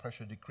up, that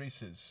pressure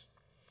decreases.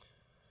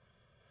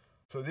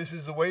 So this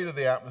is the weight of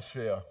the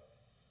atmosphere.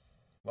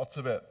 Lots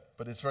of it,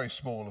 but it's very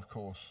small, of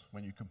course,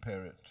 when you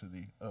compare it to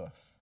the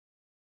Earth.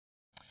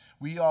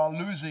 We are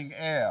losing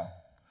air.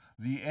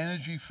 The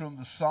energy from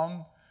the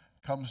sun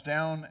comes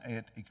down,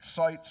 it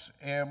excites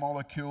air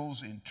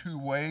molecules in two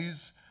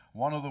ways.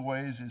 One of the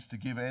ways is to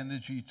give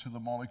energy to the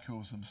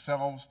molecules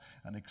themselves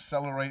and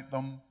accelerate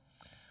them.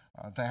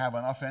 If they have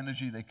enough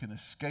energy, they can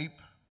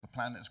escape the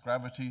planet's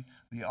gravity.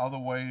 The other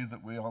way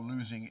that we are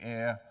losing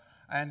air,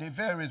 and it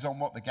varies on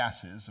what the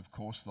gas is, of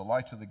course. The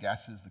lighter the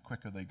gas is, the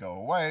quicker they go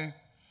away.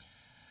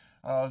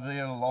 They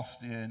are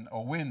lost in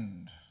a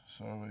wind.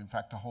 So, in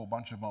fact, a whole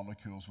bunch of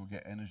molecules will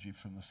get energy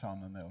from the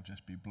sun and they'll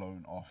just be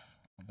blown off.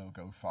 They'll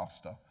go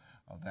faster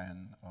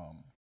than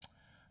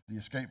the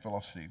escape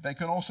velocity. They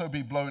can also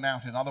be blown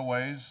out in other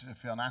ways.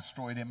 If an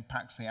asteroid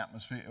impacts the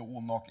atmosphere, it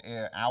will knock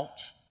air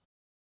out.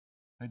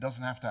 It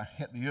doesn't have to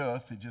hit the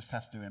Earth, it just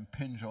has to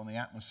impinge on the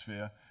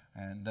atmosphere,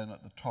 and then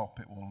at the top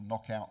it will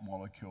knock out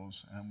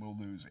molecules and we'll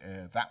lose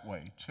air that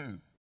way too.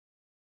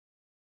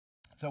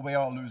 So we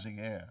are losing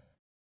air.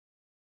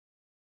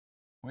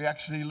 We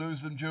actually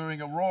lose them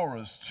during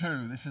auroras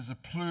too. This is a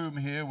plume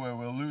here where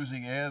we're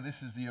losing air.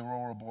 This is the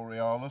aurora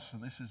borealis,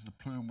 and this is the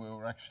plume where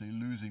we're actually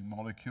losing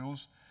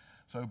molecules.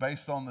 So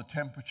based on the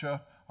temperature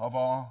of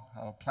our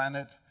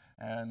planet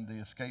and the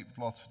escape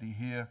velocity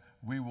here,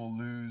 we will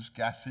lose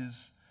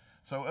gases.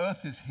 So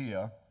Earth is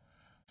here,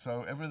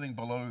 so everything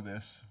below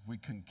this we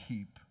can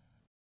keep.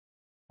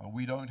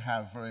 We don't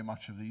have very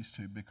much of these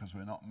two because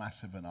we're not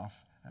massive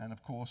enough. And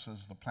of course,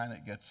 as the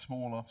planet gets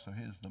smaller, so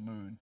here's the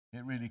moon,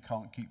 it really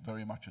can't keep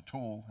very much at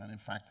all, and in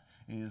fact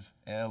is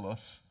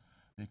airless.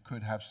 It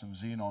could have some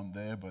xenon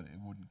there, but it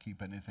wouldn't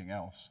keep anything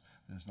else.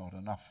 There's not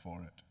enough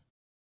for it.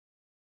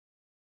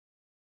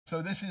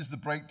 So this is the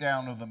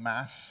breakdown of the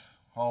mass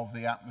of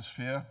the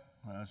atmosphere.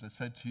 As I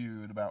said to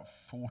you, at about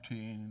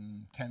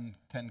 10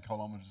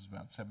 kilometers,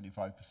 about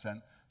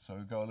 75%. So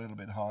we go a little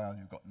bit higher,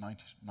 you've got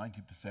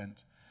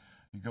 90%.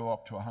 You go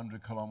up to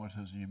 100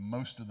 kilometers, and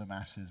most of the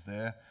mass is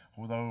there,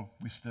 although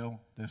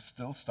there's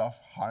still stuff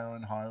higher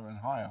and higher and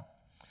higher.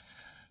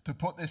 To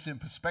put this in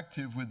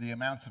perspective with the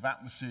amounts of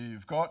atmosphere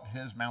you've got,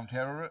 here's Mount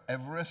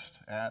Everest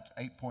at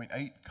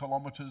 8.8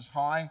 kilometers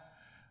high,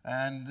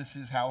 and this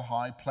is how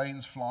high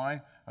planes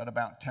fly at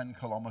about 10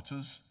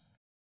 kilometers.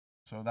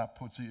 So that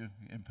puts you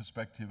in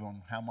perspective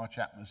on how much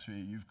atmosphere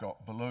you've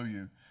got below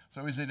you.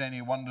 So is it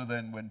any wonder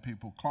then when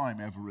people climb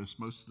Everest,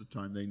 most of the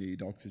time they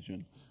need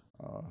oxygen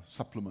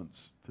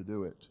supplements to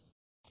do it.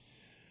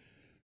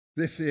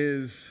 This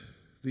is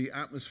the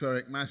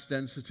atmospheric mass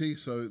density.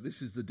 So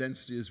this is the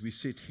density as we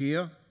sit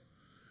here.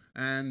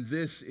 And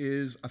this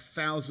is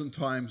 1,000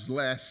 times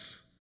less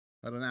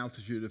at an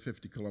altitude of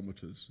 50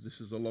 kilometers.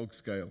 This is a log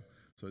scale.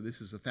 So this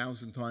is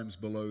 1,000 times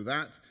below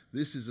that.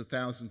 This is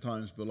 1,000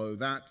 times below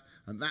that.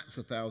 And that's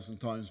 1,000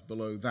 times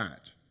below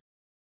that.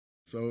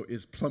 So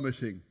it's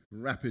plummeting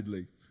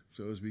rapidly.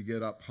 So as we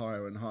get up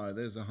higher and higher,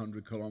 there's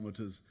 100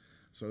 kilometers.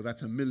 So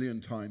that's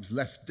 1,000,000 times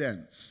less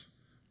dense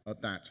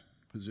at that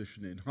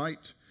position in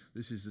height.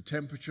 This is the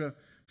temperature,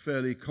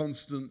 fairly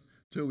constant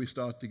till we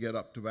start to get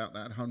up to about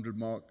that 100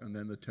 mark, and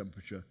then the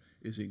temperature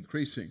is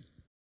increasing.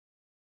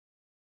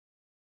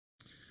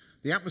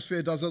 The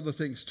atmosphere does other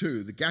things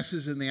too. The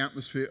gases in the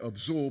atmosphere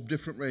absorb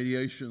different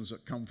radiations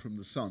that come from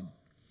the sun.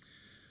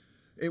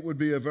 It would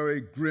be a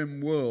very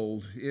grim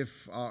world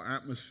if our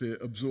atmosphere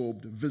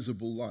absorbed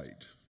visible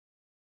light.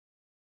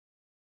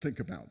 Think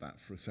about that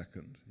for a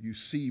second. You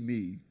see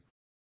me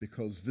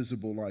because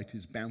visible light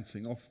is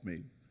bouncing off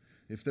me.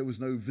 If there was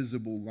no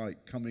visible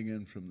light coming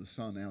in from the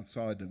sun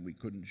outside and we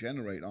couldn't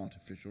generate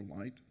artificial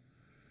light,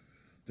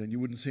 then you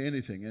wouldn't see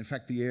anything. In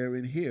fact, the air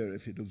in here,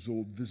 if it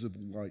absorbed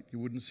visible light, you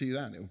wouldn't see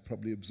that. It would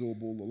probably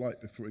absorb all the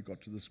light before it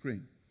got to the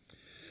screen.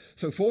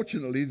 So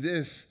fortunately,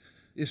 this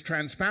is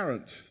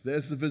transparent.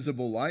 There's the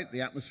visible light.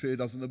 The atmosphere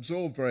doesn't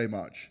absorb very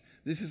much.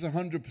 This is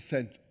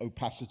 100%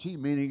 opacity,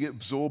 meaning it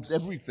absorbs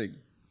everything.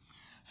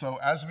 So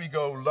as we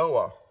go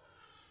lower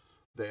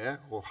there,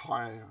 or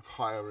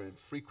higher in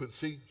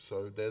frequency,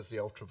 so there's the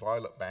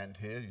ultraviolet band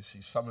here. You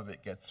see some of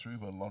it gets through,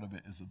 but a lot of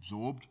it is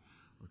absorbed.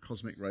 The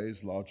cosmic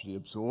rays largely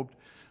absorbed.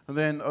 And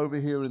then over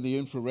here in the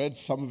infrared,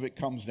 some of it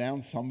comes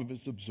down, some of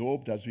it's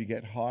absorbed. As we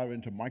get higher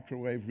into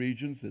microwave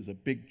regions, there's a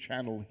big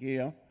channel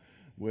here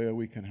where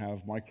we can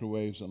have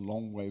microwaves and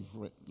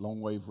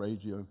long-wave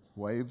radio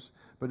waves.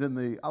 But in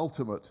the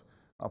ultimate,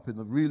 up in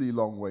the really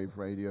long-wave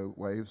radio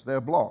waves,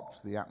 they're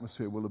blocked. The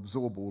atmosphere will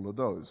absorb all of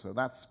those. So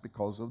that's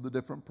because of the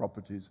different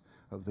properties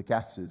of the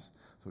gases.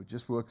 So it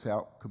just works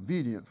out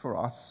convenient for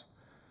us.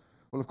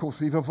 Well, of course,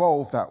 we've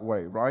evolved that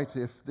way, right?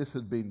 If this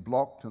had been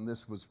blocked and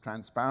this was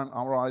transparent,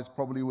 our eyes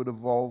probably would have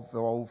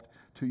evolved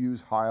to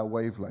use higher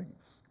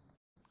wavelengths.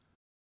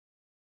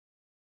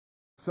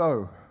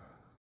 So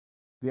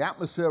the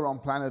atmosphere on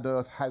planet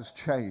Earth has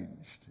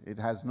changed. It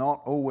has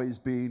not always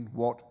been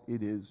what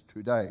it is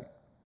today.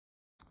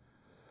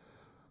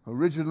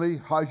 Originally,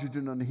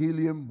 hydrogen and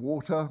helium,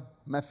 water,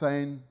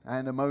 methane,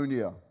 and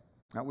ammonia.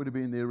 That would have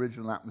been the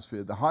original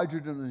atmosphere. The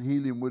hydrogen and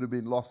helium would have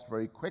been lost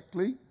very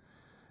quickly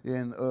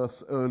in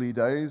Earth's early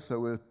days, so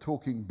we're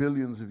talking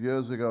billions of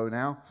years ago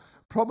now,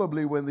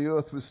 probably when the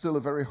Earth was still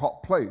a very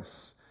hot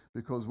place,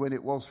 because when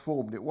it was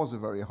formed, it was a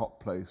very hot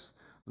place.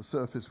 The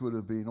surface would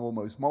have been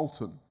almost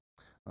molten.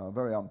 A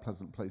very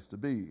unpleasant place to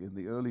be in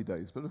the early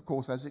days. But of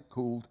course, as it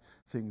cooled,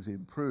 things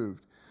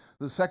improved.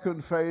 The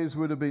second phase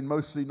would have been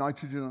mostly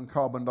nitrogen and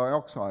carbon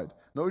dioxide.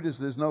 Notice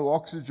there's no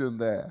oxygen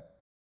there.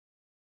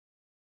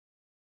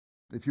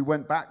 If you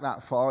went back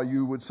that far,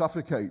 you would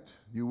suffocate.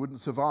 You wouldn't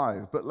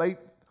survive. But late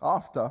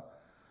after,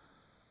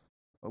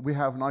 we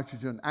have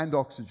nitrogen and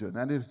oxygen.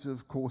 And it's,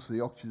 of course, the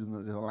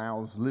oxygen that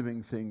allows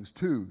living things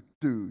to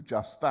do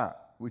just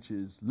that, which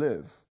is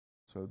live.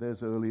 So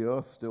there's early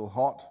Earth, still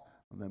hot,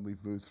 and then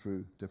we've moved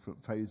through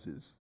different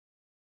phases.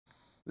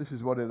 This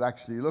is what it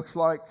actually looks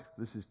like.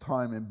 This is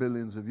time in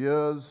billions of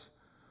years.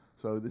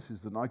 So this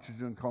is the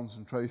nitrogen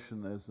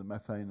concentration. There's the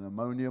methane and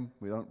ammonium.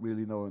 We don't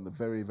really know in the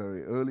very,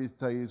 very early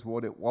days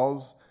what it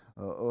was.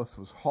 Earth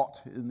was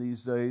hot in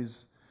these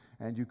days.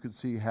 And you can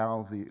see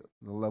how the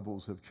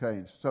levels have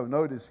changed. So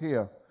notice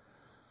here,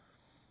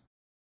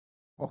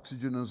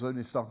 oxygen has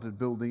only started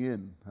building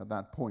in at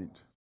that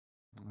point.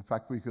 In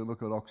fact, we can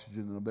look at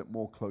oxygen a bit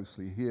more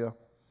closely here.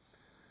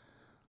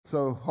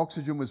 So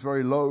oxygen was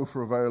very low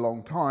for a very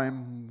long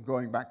time,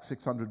 going back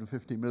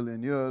 650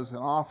 million years, and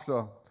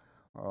after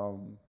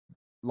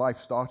life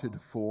started to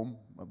form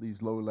at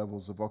these low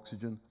levels of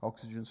oxygen,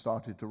 oxygen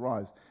started to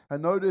rise.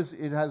 And notice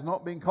it has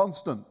not been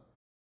constant.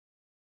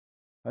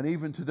 And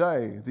even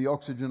today, the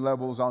oxygen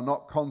levels are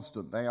not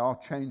constant. They are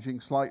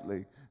changing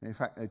slightly. In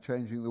fact, they're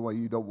changing the way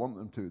you don't want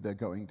them to. They're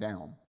going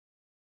down,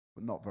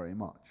 but not very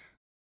much.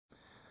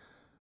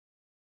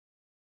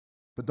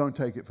 But don't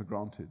take it for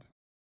granted.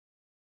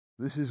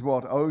 This is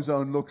what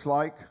ozone looks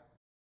like.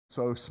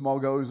 So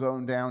smog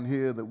ozone down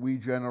here that we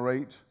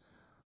generate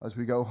as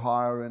we go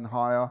higher and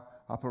higher.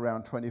 Up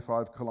around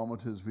 25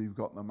 kilometers, we've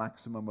got the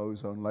maximum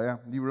ozone layer.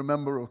 You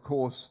remember, of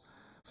course,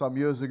 some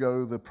years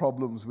ago, the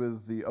problems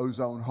with the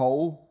ozone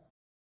hole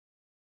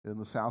in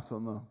the south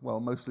and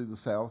mostly the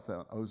south,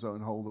 that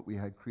ozone hole that we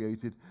had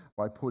created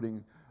by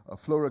putting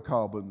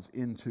fluorocarbons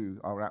into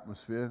our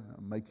atmosphere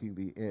and making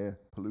the air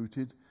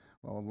polluted.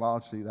 Well,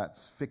 largely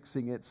that's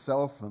fixing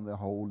itself and the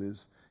hole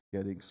is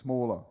getting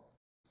smaller.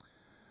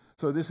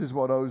 So this is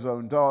what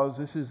ozone does.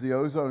 This is the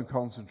ozone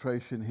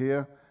concentration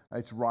here.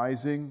 It's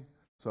rising.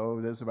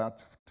 So there's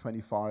about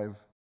 25,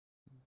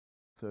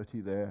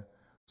 30 there.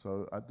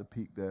 So at the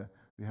peak there,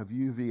 we have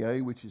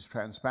UVA, which is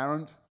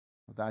transparent.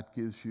 That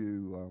gives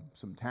you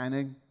some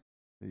tanning.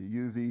 The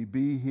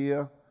UVB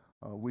here,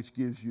 which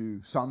gives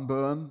you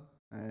sunburn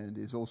and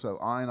is also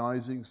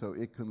ionizing, so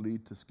it can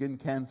lead to skin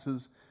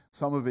cancers.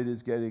 Some of it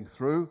is getting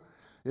through.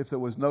 If there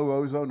was no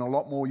ozone, a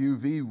lot more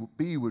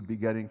UVB would be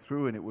getting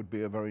through, and it would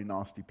be a very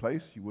nasty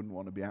place. You wouldn't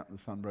want to be out in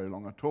the sun very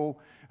long at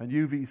all. And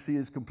UVC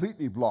is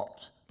completely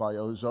blocked by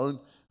ozone,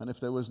 and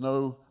if there was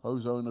no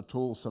ozone at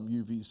all, some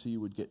UVC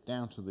would get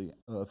down to the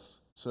Earth's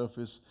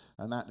surface,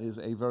 and that is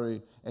a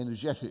very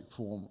energetic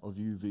form of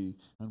UV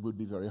and would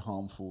be very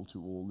harmful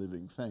to all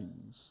living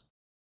things.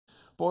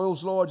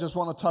 Boyle's law, I just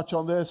want to touch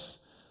on this.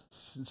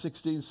 In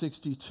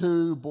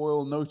 1662,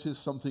 Boyle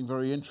noticed something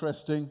very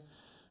interesting.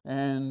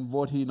 And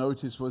what he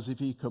noticed was if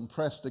he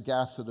compressed a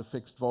gas at a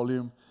fixed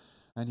volume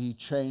and he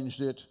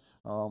changed it,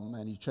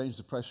 and he changed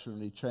the pressure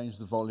and he changed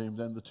the volume,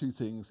 then the two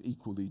things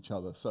equaled each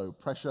other. So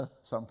pressure,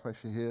 some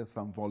pressure here,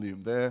 some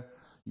volume there.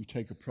 You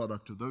take a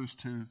product of those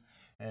two,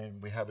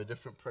 and we have a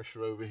different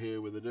pressure over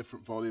here with a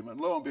different volume, and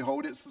lo and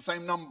behold, it's the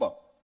same number.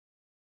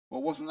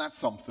 Well, wasn't that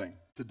something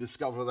to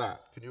discover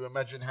that? Can you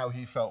imagine how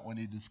he felt when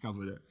he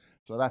discovered it?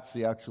 So that's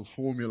the actual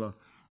formula.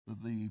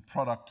 The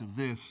product of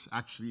this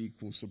actually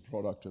equals the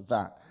product of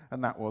that.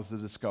 And that was the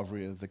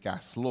discovery of the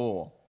gas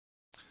law.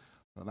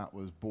 And that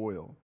was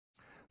Boyle.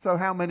 So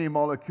how many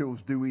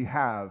molecules do we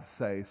have,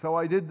 say? So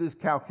I did this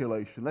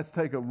calculation. Let's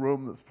take a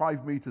room that's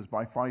 5 meters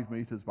by 5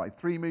 meters by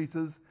 3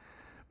 meters,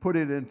 put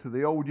it into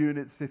the old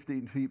units,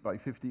 15 feet by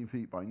 15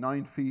 feet by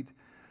 9 feet,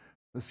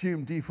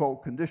 assume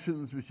default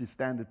conditions, which is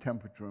standard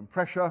temperature and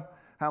pressure.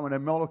 How many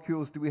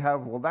molecules do we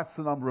have? Well, that's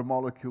the number of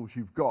molecules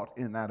you've got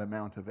in that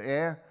amount of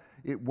air.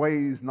 It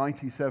weighs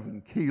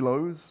 97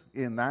 kilos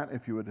in that,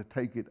 if you were to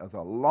take it as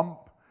a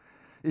lump.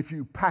 If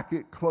you pack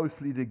it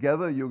closely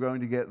together, you're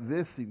going to get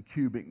this in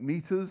cubic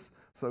meters,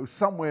 so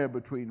somewhere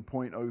between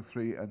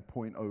 0.03 and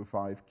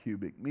 0.05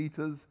 cubic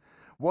meters.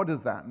 What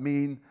does that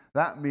mean?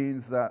 That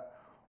means that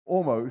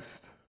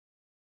almost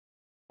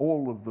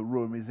all of the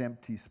room is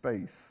empty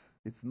space.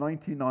 It's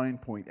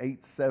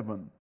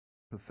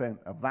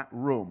 99.87% of that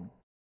room,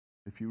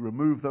 if you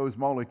remove those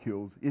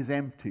molecules, is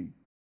empty.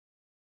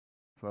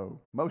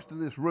 So most of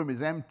this room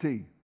is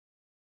empty,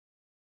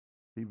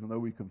 even though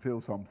we can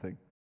feel something,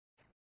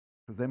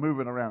 because they're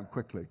moving around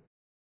quickly.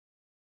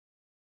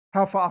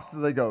 How fast do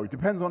they go? It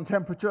depends on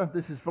temperature.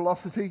 This is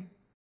velocity.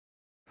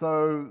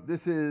 So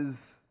this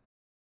is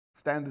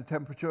standard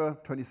temperature,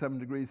 27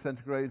 degrees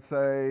centigrade,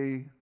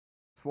 say.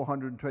 It's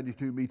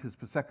 422 meters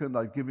per second.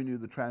 I've given you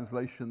the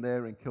translation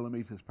there in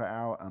kilometers per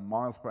hour and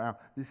miles per hour.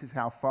 This is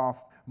how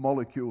fast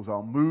molecules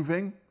are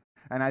moving.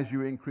 And as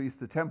you increase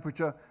the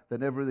temperature,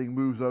 then everything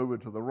moves over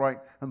to the right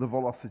and the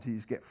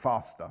velocities get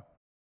faster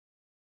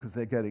because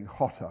they're getting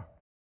hotter.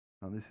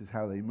 And this is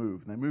how they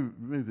move. And they're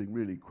moving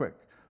really quick.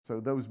 So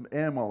those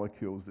air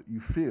molecules that you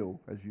feel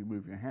as you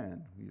move your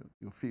hand,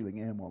 you're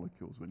feeling air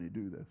molecules when you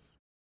do this,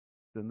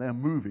 then they're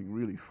moving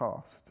really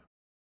fast.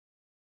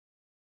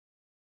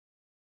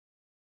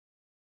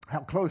 How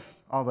close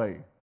are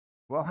they?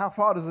 Well, how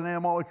far does an air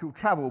molecule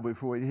travel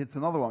before it hits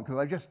another one? Because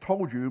I just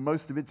told you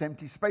most of it's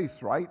empty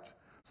space, right?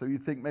 So you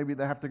think maybe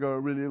they have to go a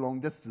really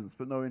long distance,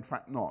 but no, in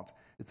fact not.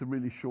 It's a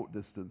really short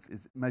distance.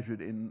 It's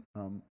measured in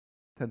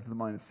 10 to the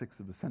minus 6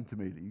 of a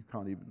centimeter. You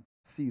can't even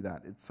see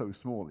that. It's so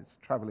small. It's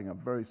traveling a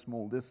very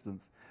small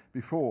distance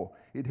before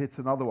it hits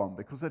another one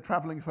because they're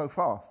traveling so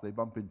fast. They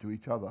bump into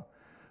each other.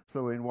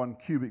 So in 1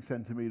 cubic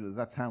centimeter,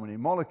 that's how many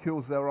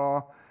molecules there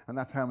are, and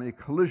that's how many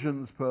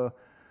collisions per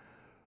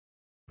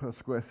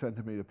square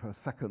centimeter per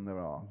second there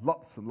are.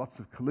 Lots and lots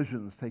of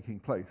collisions taking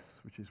place,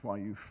 which is why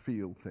you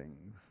feel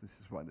things. This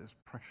is why there's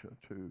pressure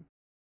too.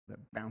 They're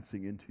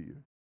bouncing into you.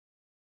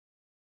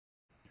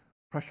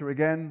 Pressure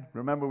again.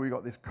 Remember, we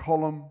got this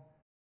column.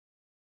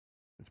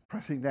 It's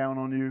pressing down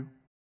on you.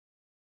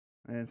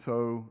 And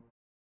so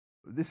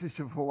this is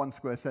for 1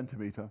 square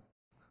centimeter.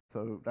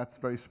 So that's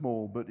very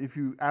small. But if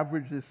you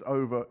average this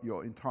over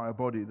your entire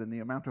body, then the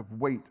amount of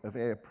weight of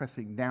air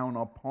pressing down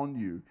upon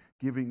you,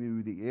 giving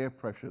you the air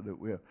pressure that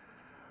we're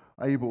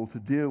able to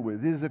deal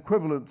with, is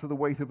equivalent to the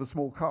weight of a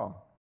small car.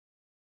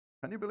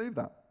 Can you believe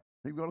that?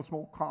 You've got a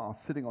small car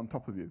sitting on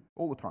top of you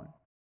all the time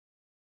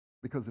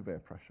because of air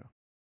pressure.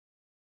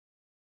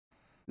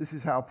 This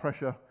is how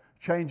pressure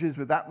changes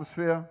with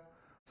atmosphere.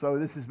 So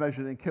this is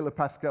measured in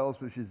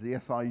kilopascals, which is the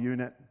SI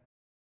unit.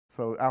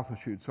 So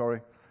altitude,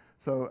 sorry.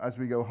 So as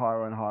we go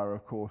higher and higher,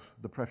 of course,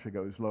 the pressure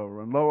goes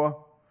lower and lower.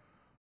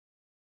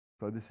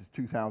 So this is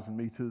 2,000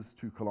 meters,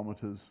 2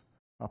 kilometers,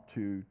 up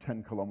to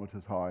 10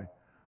 kilometers high.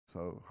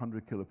 So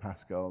 100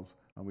 kilopascals,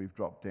 and we've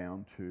dropped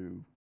down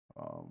to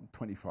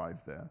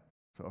 25 there.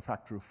 So a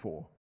factor of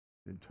 4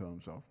 in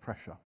terms of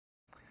pressure.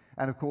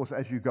 And of course,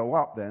 as you go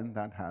up then,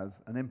 that has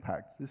an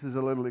impact. This is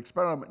a little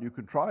experiment you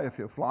can try if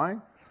you're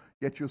flying.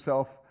 Get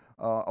yourself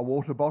a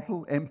water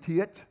bottle, empty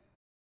it,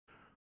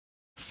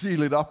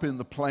 seal it up in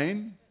the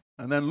plane,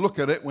 and then look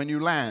at it when you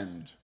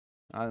land.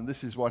 And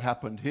this is what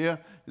happened here.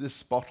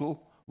 This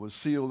bottle was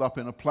sealed up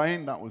in a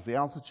plane. That was the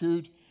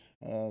altitude,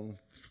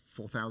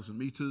 4,000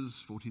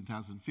 meters,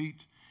 14,000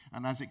 feet.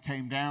 And as it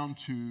came down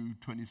to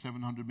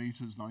 2,700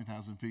 meters,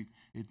 9,000 feet,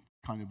 it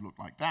kind of looked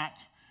like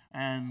that.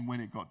 And when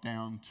it got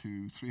down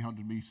to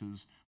 300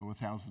 meters or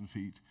 1,000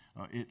 feet,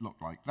 it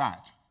looked like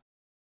that.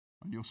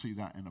 And you'll see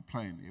that in a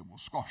plane. It will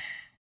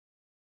squash.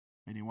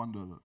 Any wonder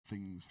that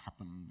things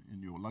happen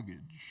in your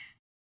luggage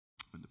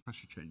when the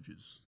pressure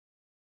changes?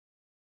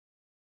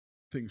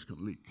 Things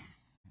can leak.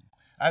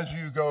 As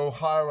you go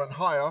higher and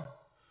higher,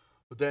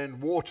 then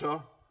water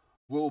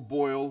will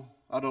boil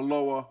at a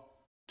lower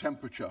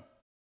temperature.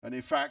 And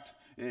in fact,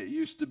 it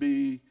used to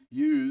be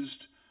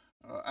used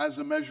as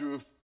a measure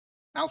of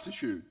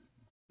altitude.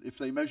 If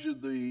they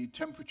measured the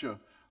temperature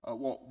at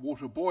what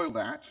water boiled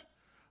at,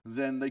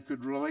 then they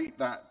could relate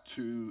that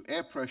to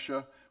air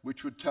pressure,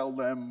 which would tell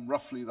them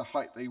roughly the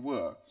height they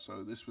were.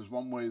 So this was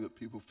one way that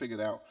people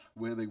figured out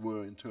where they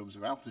were in terms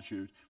of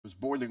altitude, was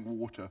boiling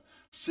water,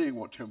 seeing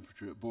what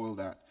temperature it boiled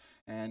at,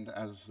 and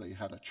as they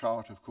had a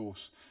chart, of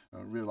course,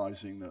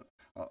 realizing that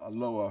a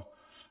lower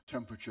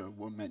temperature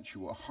meant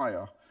you were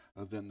higher,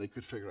 then they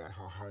could figure out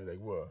how high they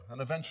were.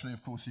 And eventually,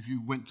 of course, if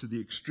you went to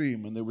the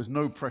extreme and there was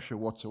no pressure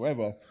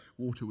whatsoever,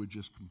 water would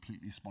just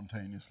completely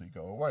spontaneously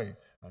go away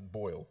and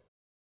boil,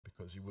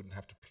 because you wouldn't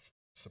have to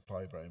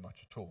supply very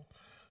much at all.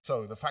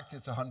 So the fact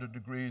it's 100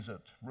 degrees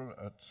at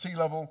sea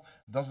level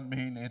doesn't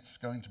mean it's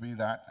going to be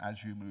that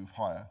as you move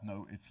higher.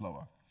 No, it's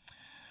lower.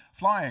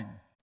 Flying.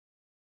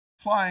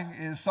 Flying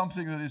is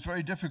something that is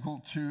very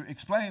difficult to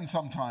explain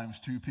sometimes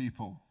to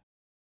people.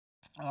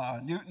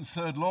 Newton's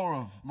third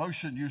law of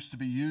motion used to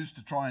be used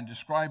to try and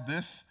describe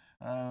this,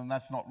 and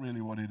that's not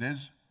really what it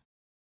is.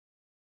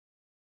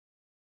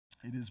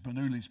 It is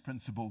Bernoulli's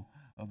principle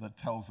that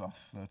tells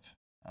us that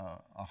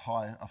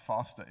a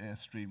faster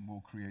airstream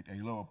will create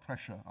a lower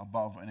pressure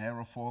above an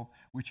aerofoil,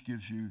 which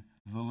gives you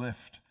the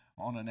lift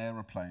on an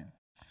aeroplane.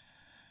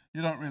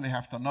 You don't really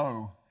have to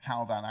know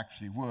how that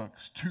actually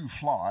works to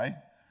fly.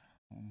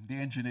 The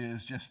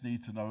engineers just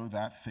need to know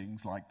that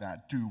things like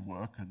that do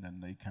work, and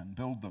then they can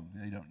build them.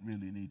 They don't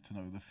really need to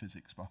know the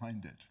physics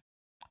behind it,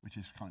 which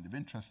is kind of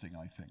interesting,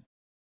 I think.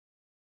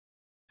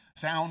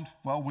 Sound,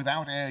 well,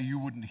 without air you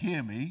wouldn't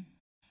hear me,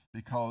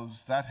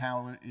 because that's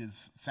how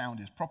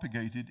sound is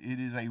propagated. It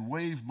is a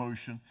wave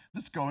motion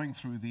that's going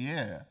through the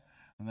air.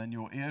 And then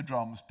your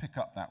eardrums pick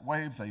up that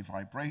wave, they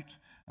vibrate,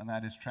 and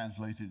that is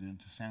translated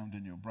into sound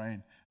in your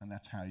brain, and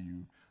that's how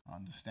you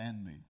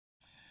understand me.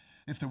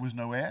 If there was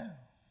no air,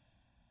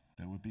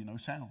 there would be no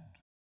sound.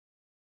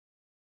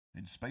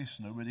 In space,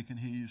 nobody can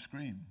hear you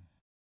scream.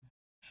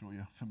 I'm sure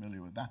you're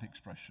familiar with that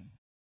expression.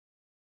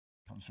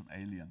 It comes from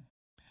Alien.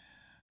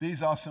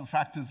 These are some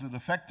factors that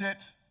affect it.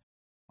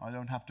 I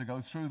don't have to go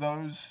through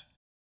those.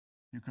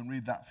 You can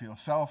read that for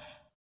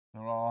yourself.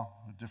 There are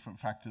different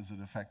factors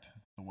that affect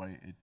the way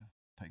it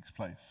takes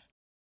place.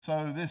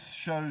 So this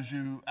shows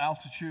you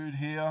altitude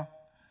here,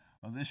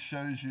 and this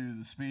shows you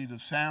the speed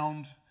of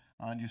sound,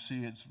 and you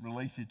see it's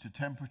related to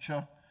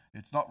temperature.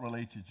 It's not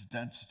related to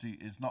density,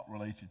 it's not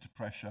related to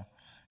pressure.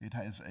 It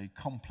has a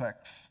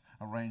complex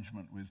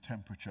arrangement with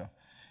temperature.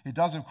 It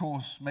does, of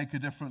course, make a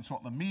difference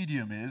what the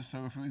medium is,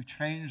 so if we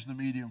change the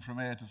medium from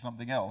air to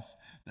something else,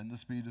 then the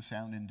speed of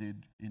sound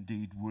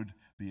indeed would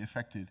be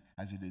affected,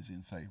 as it is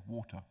in, say,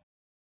 water.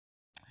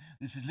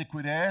 This is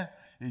liquid air.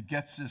 It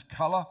gets this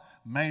color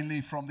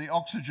mainly from the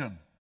oxygen.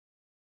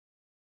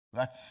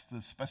 That's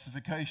the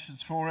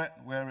specifications for it,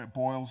 where it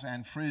boils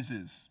and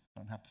freezes.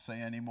 Don't have to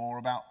say any more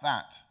about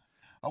that.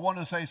 I want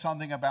to say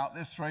something about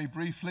this very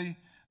briefly.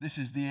 This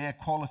is the air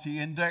quality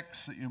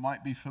index that you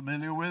might be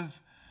familiar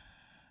with.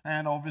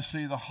 And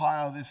obviously, the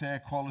higher this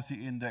air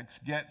quality index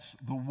gets,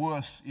 the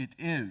worse it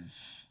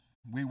is.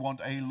 We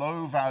want a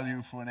low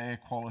value for an air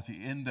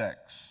quality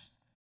index.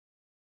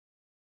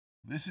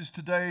 This is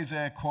today's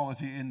air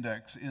quality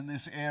index in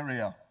this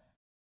area,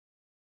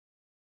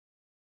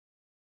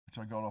 which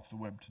I got off the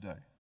web today.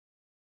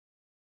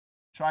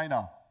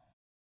 China,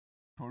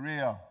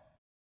 Korea,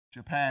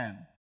 Japan.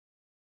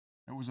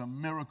 It was a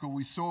miracle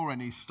we saw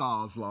any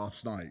stars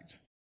last night.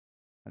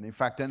 And in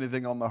fact,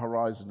 anything on the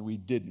horizon we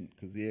didn't,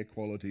 because the air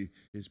quality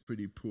is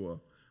pretty poor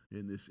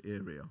in this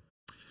area.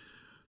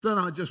 Then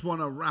I just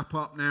want to wrap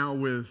up now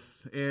with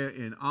air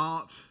in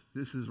art.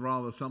 This is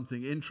rather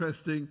something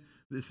interesting.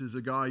 This is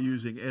a guy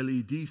using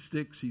LED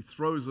sticks. He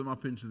throws them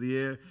up into the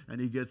air,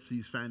 and he gets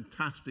these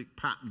fantastic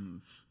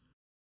patterns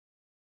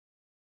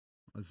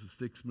as the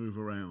sticks move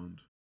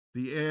around.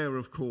 The air,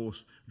 of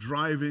course,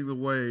 driving the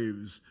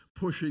waves,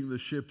 pushing the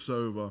ships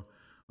over.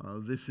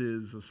 This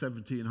is a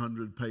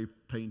 1700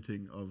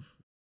 painting of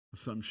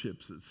some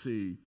ships at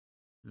sea.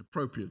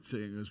 Appropriate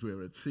seeing as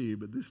we're at sea,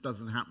 but this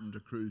doesn't happen to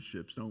cruise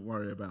ships. Don't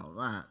worry about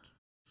that.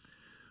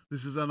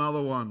 This is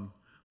another one,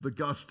 the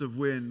gust of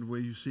wind, where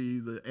you see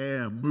the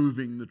air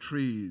moving the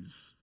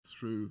trees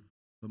through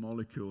the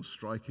molecules,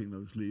 striking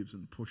those leaves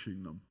and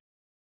pushing them,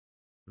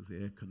 because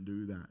the air can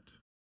do that.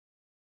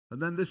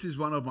 And then this is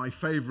one of my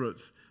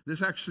favorites.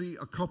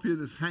 A copy of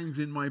this hangs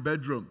in my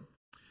bedroom.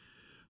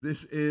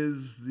 This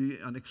is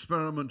an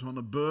experiment on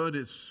a bird.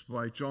 It's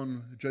by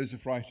John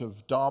Joseph Wright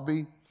of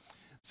Derby.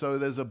 So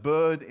there's a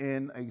bird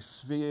in a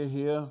sphere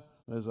here.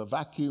 There's a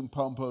vacuum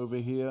pump over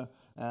here.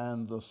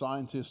 And the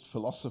scientist,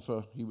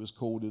 philosopher he was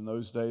called in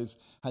those days,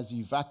 has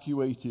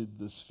evacuated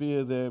the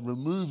sphere there,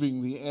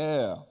 removing the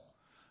air.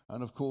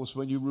 And of course,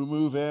 when you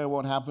remove air,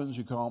 what happens?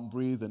 You can't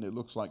breathe, and it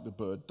looks like the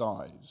bird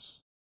dies.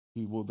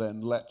 He will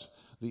then let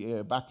the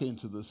air back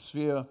into the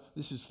sphere.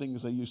 This is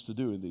things they used to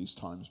do in these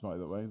times, by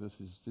the way. This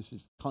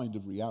is kind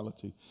of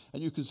reality.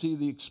 And you can see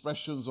the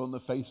expressions on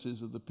the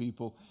faces of the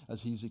people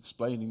as he's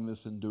explaining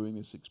this and doing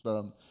this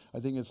experiment.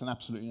 I think it's an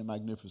absolutely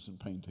magnificent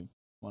painting,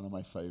 one of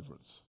my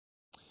favorites.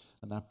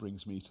 And that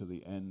brings me to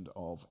the end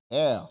of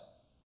air.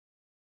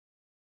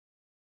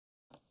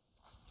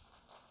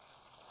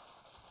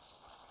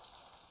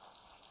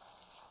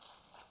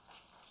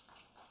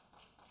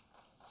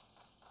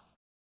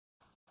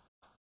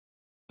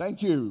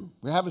 Thank you.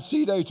 We have a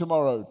sea day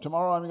tomorrow.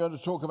 Tomorrow I'm going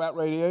to talk about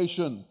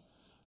radiation.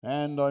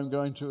 And I'm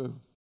going to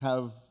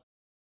have,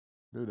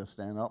 Luda,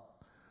 stand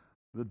up,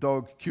 the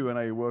dog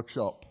Q&A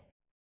workshop.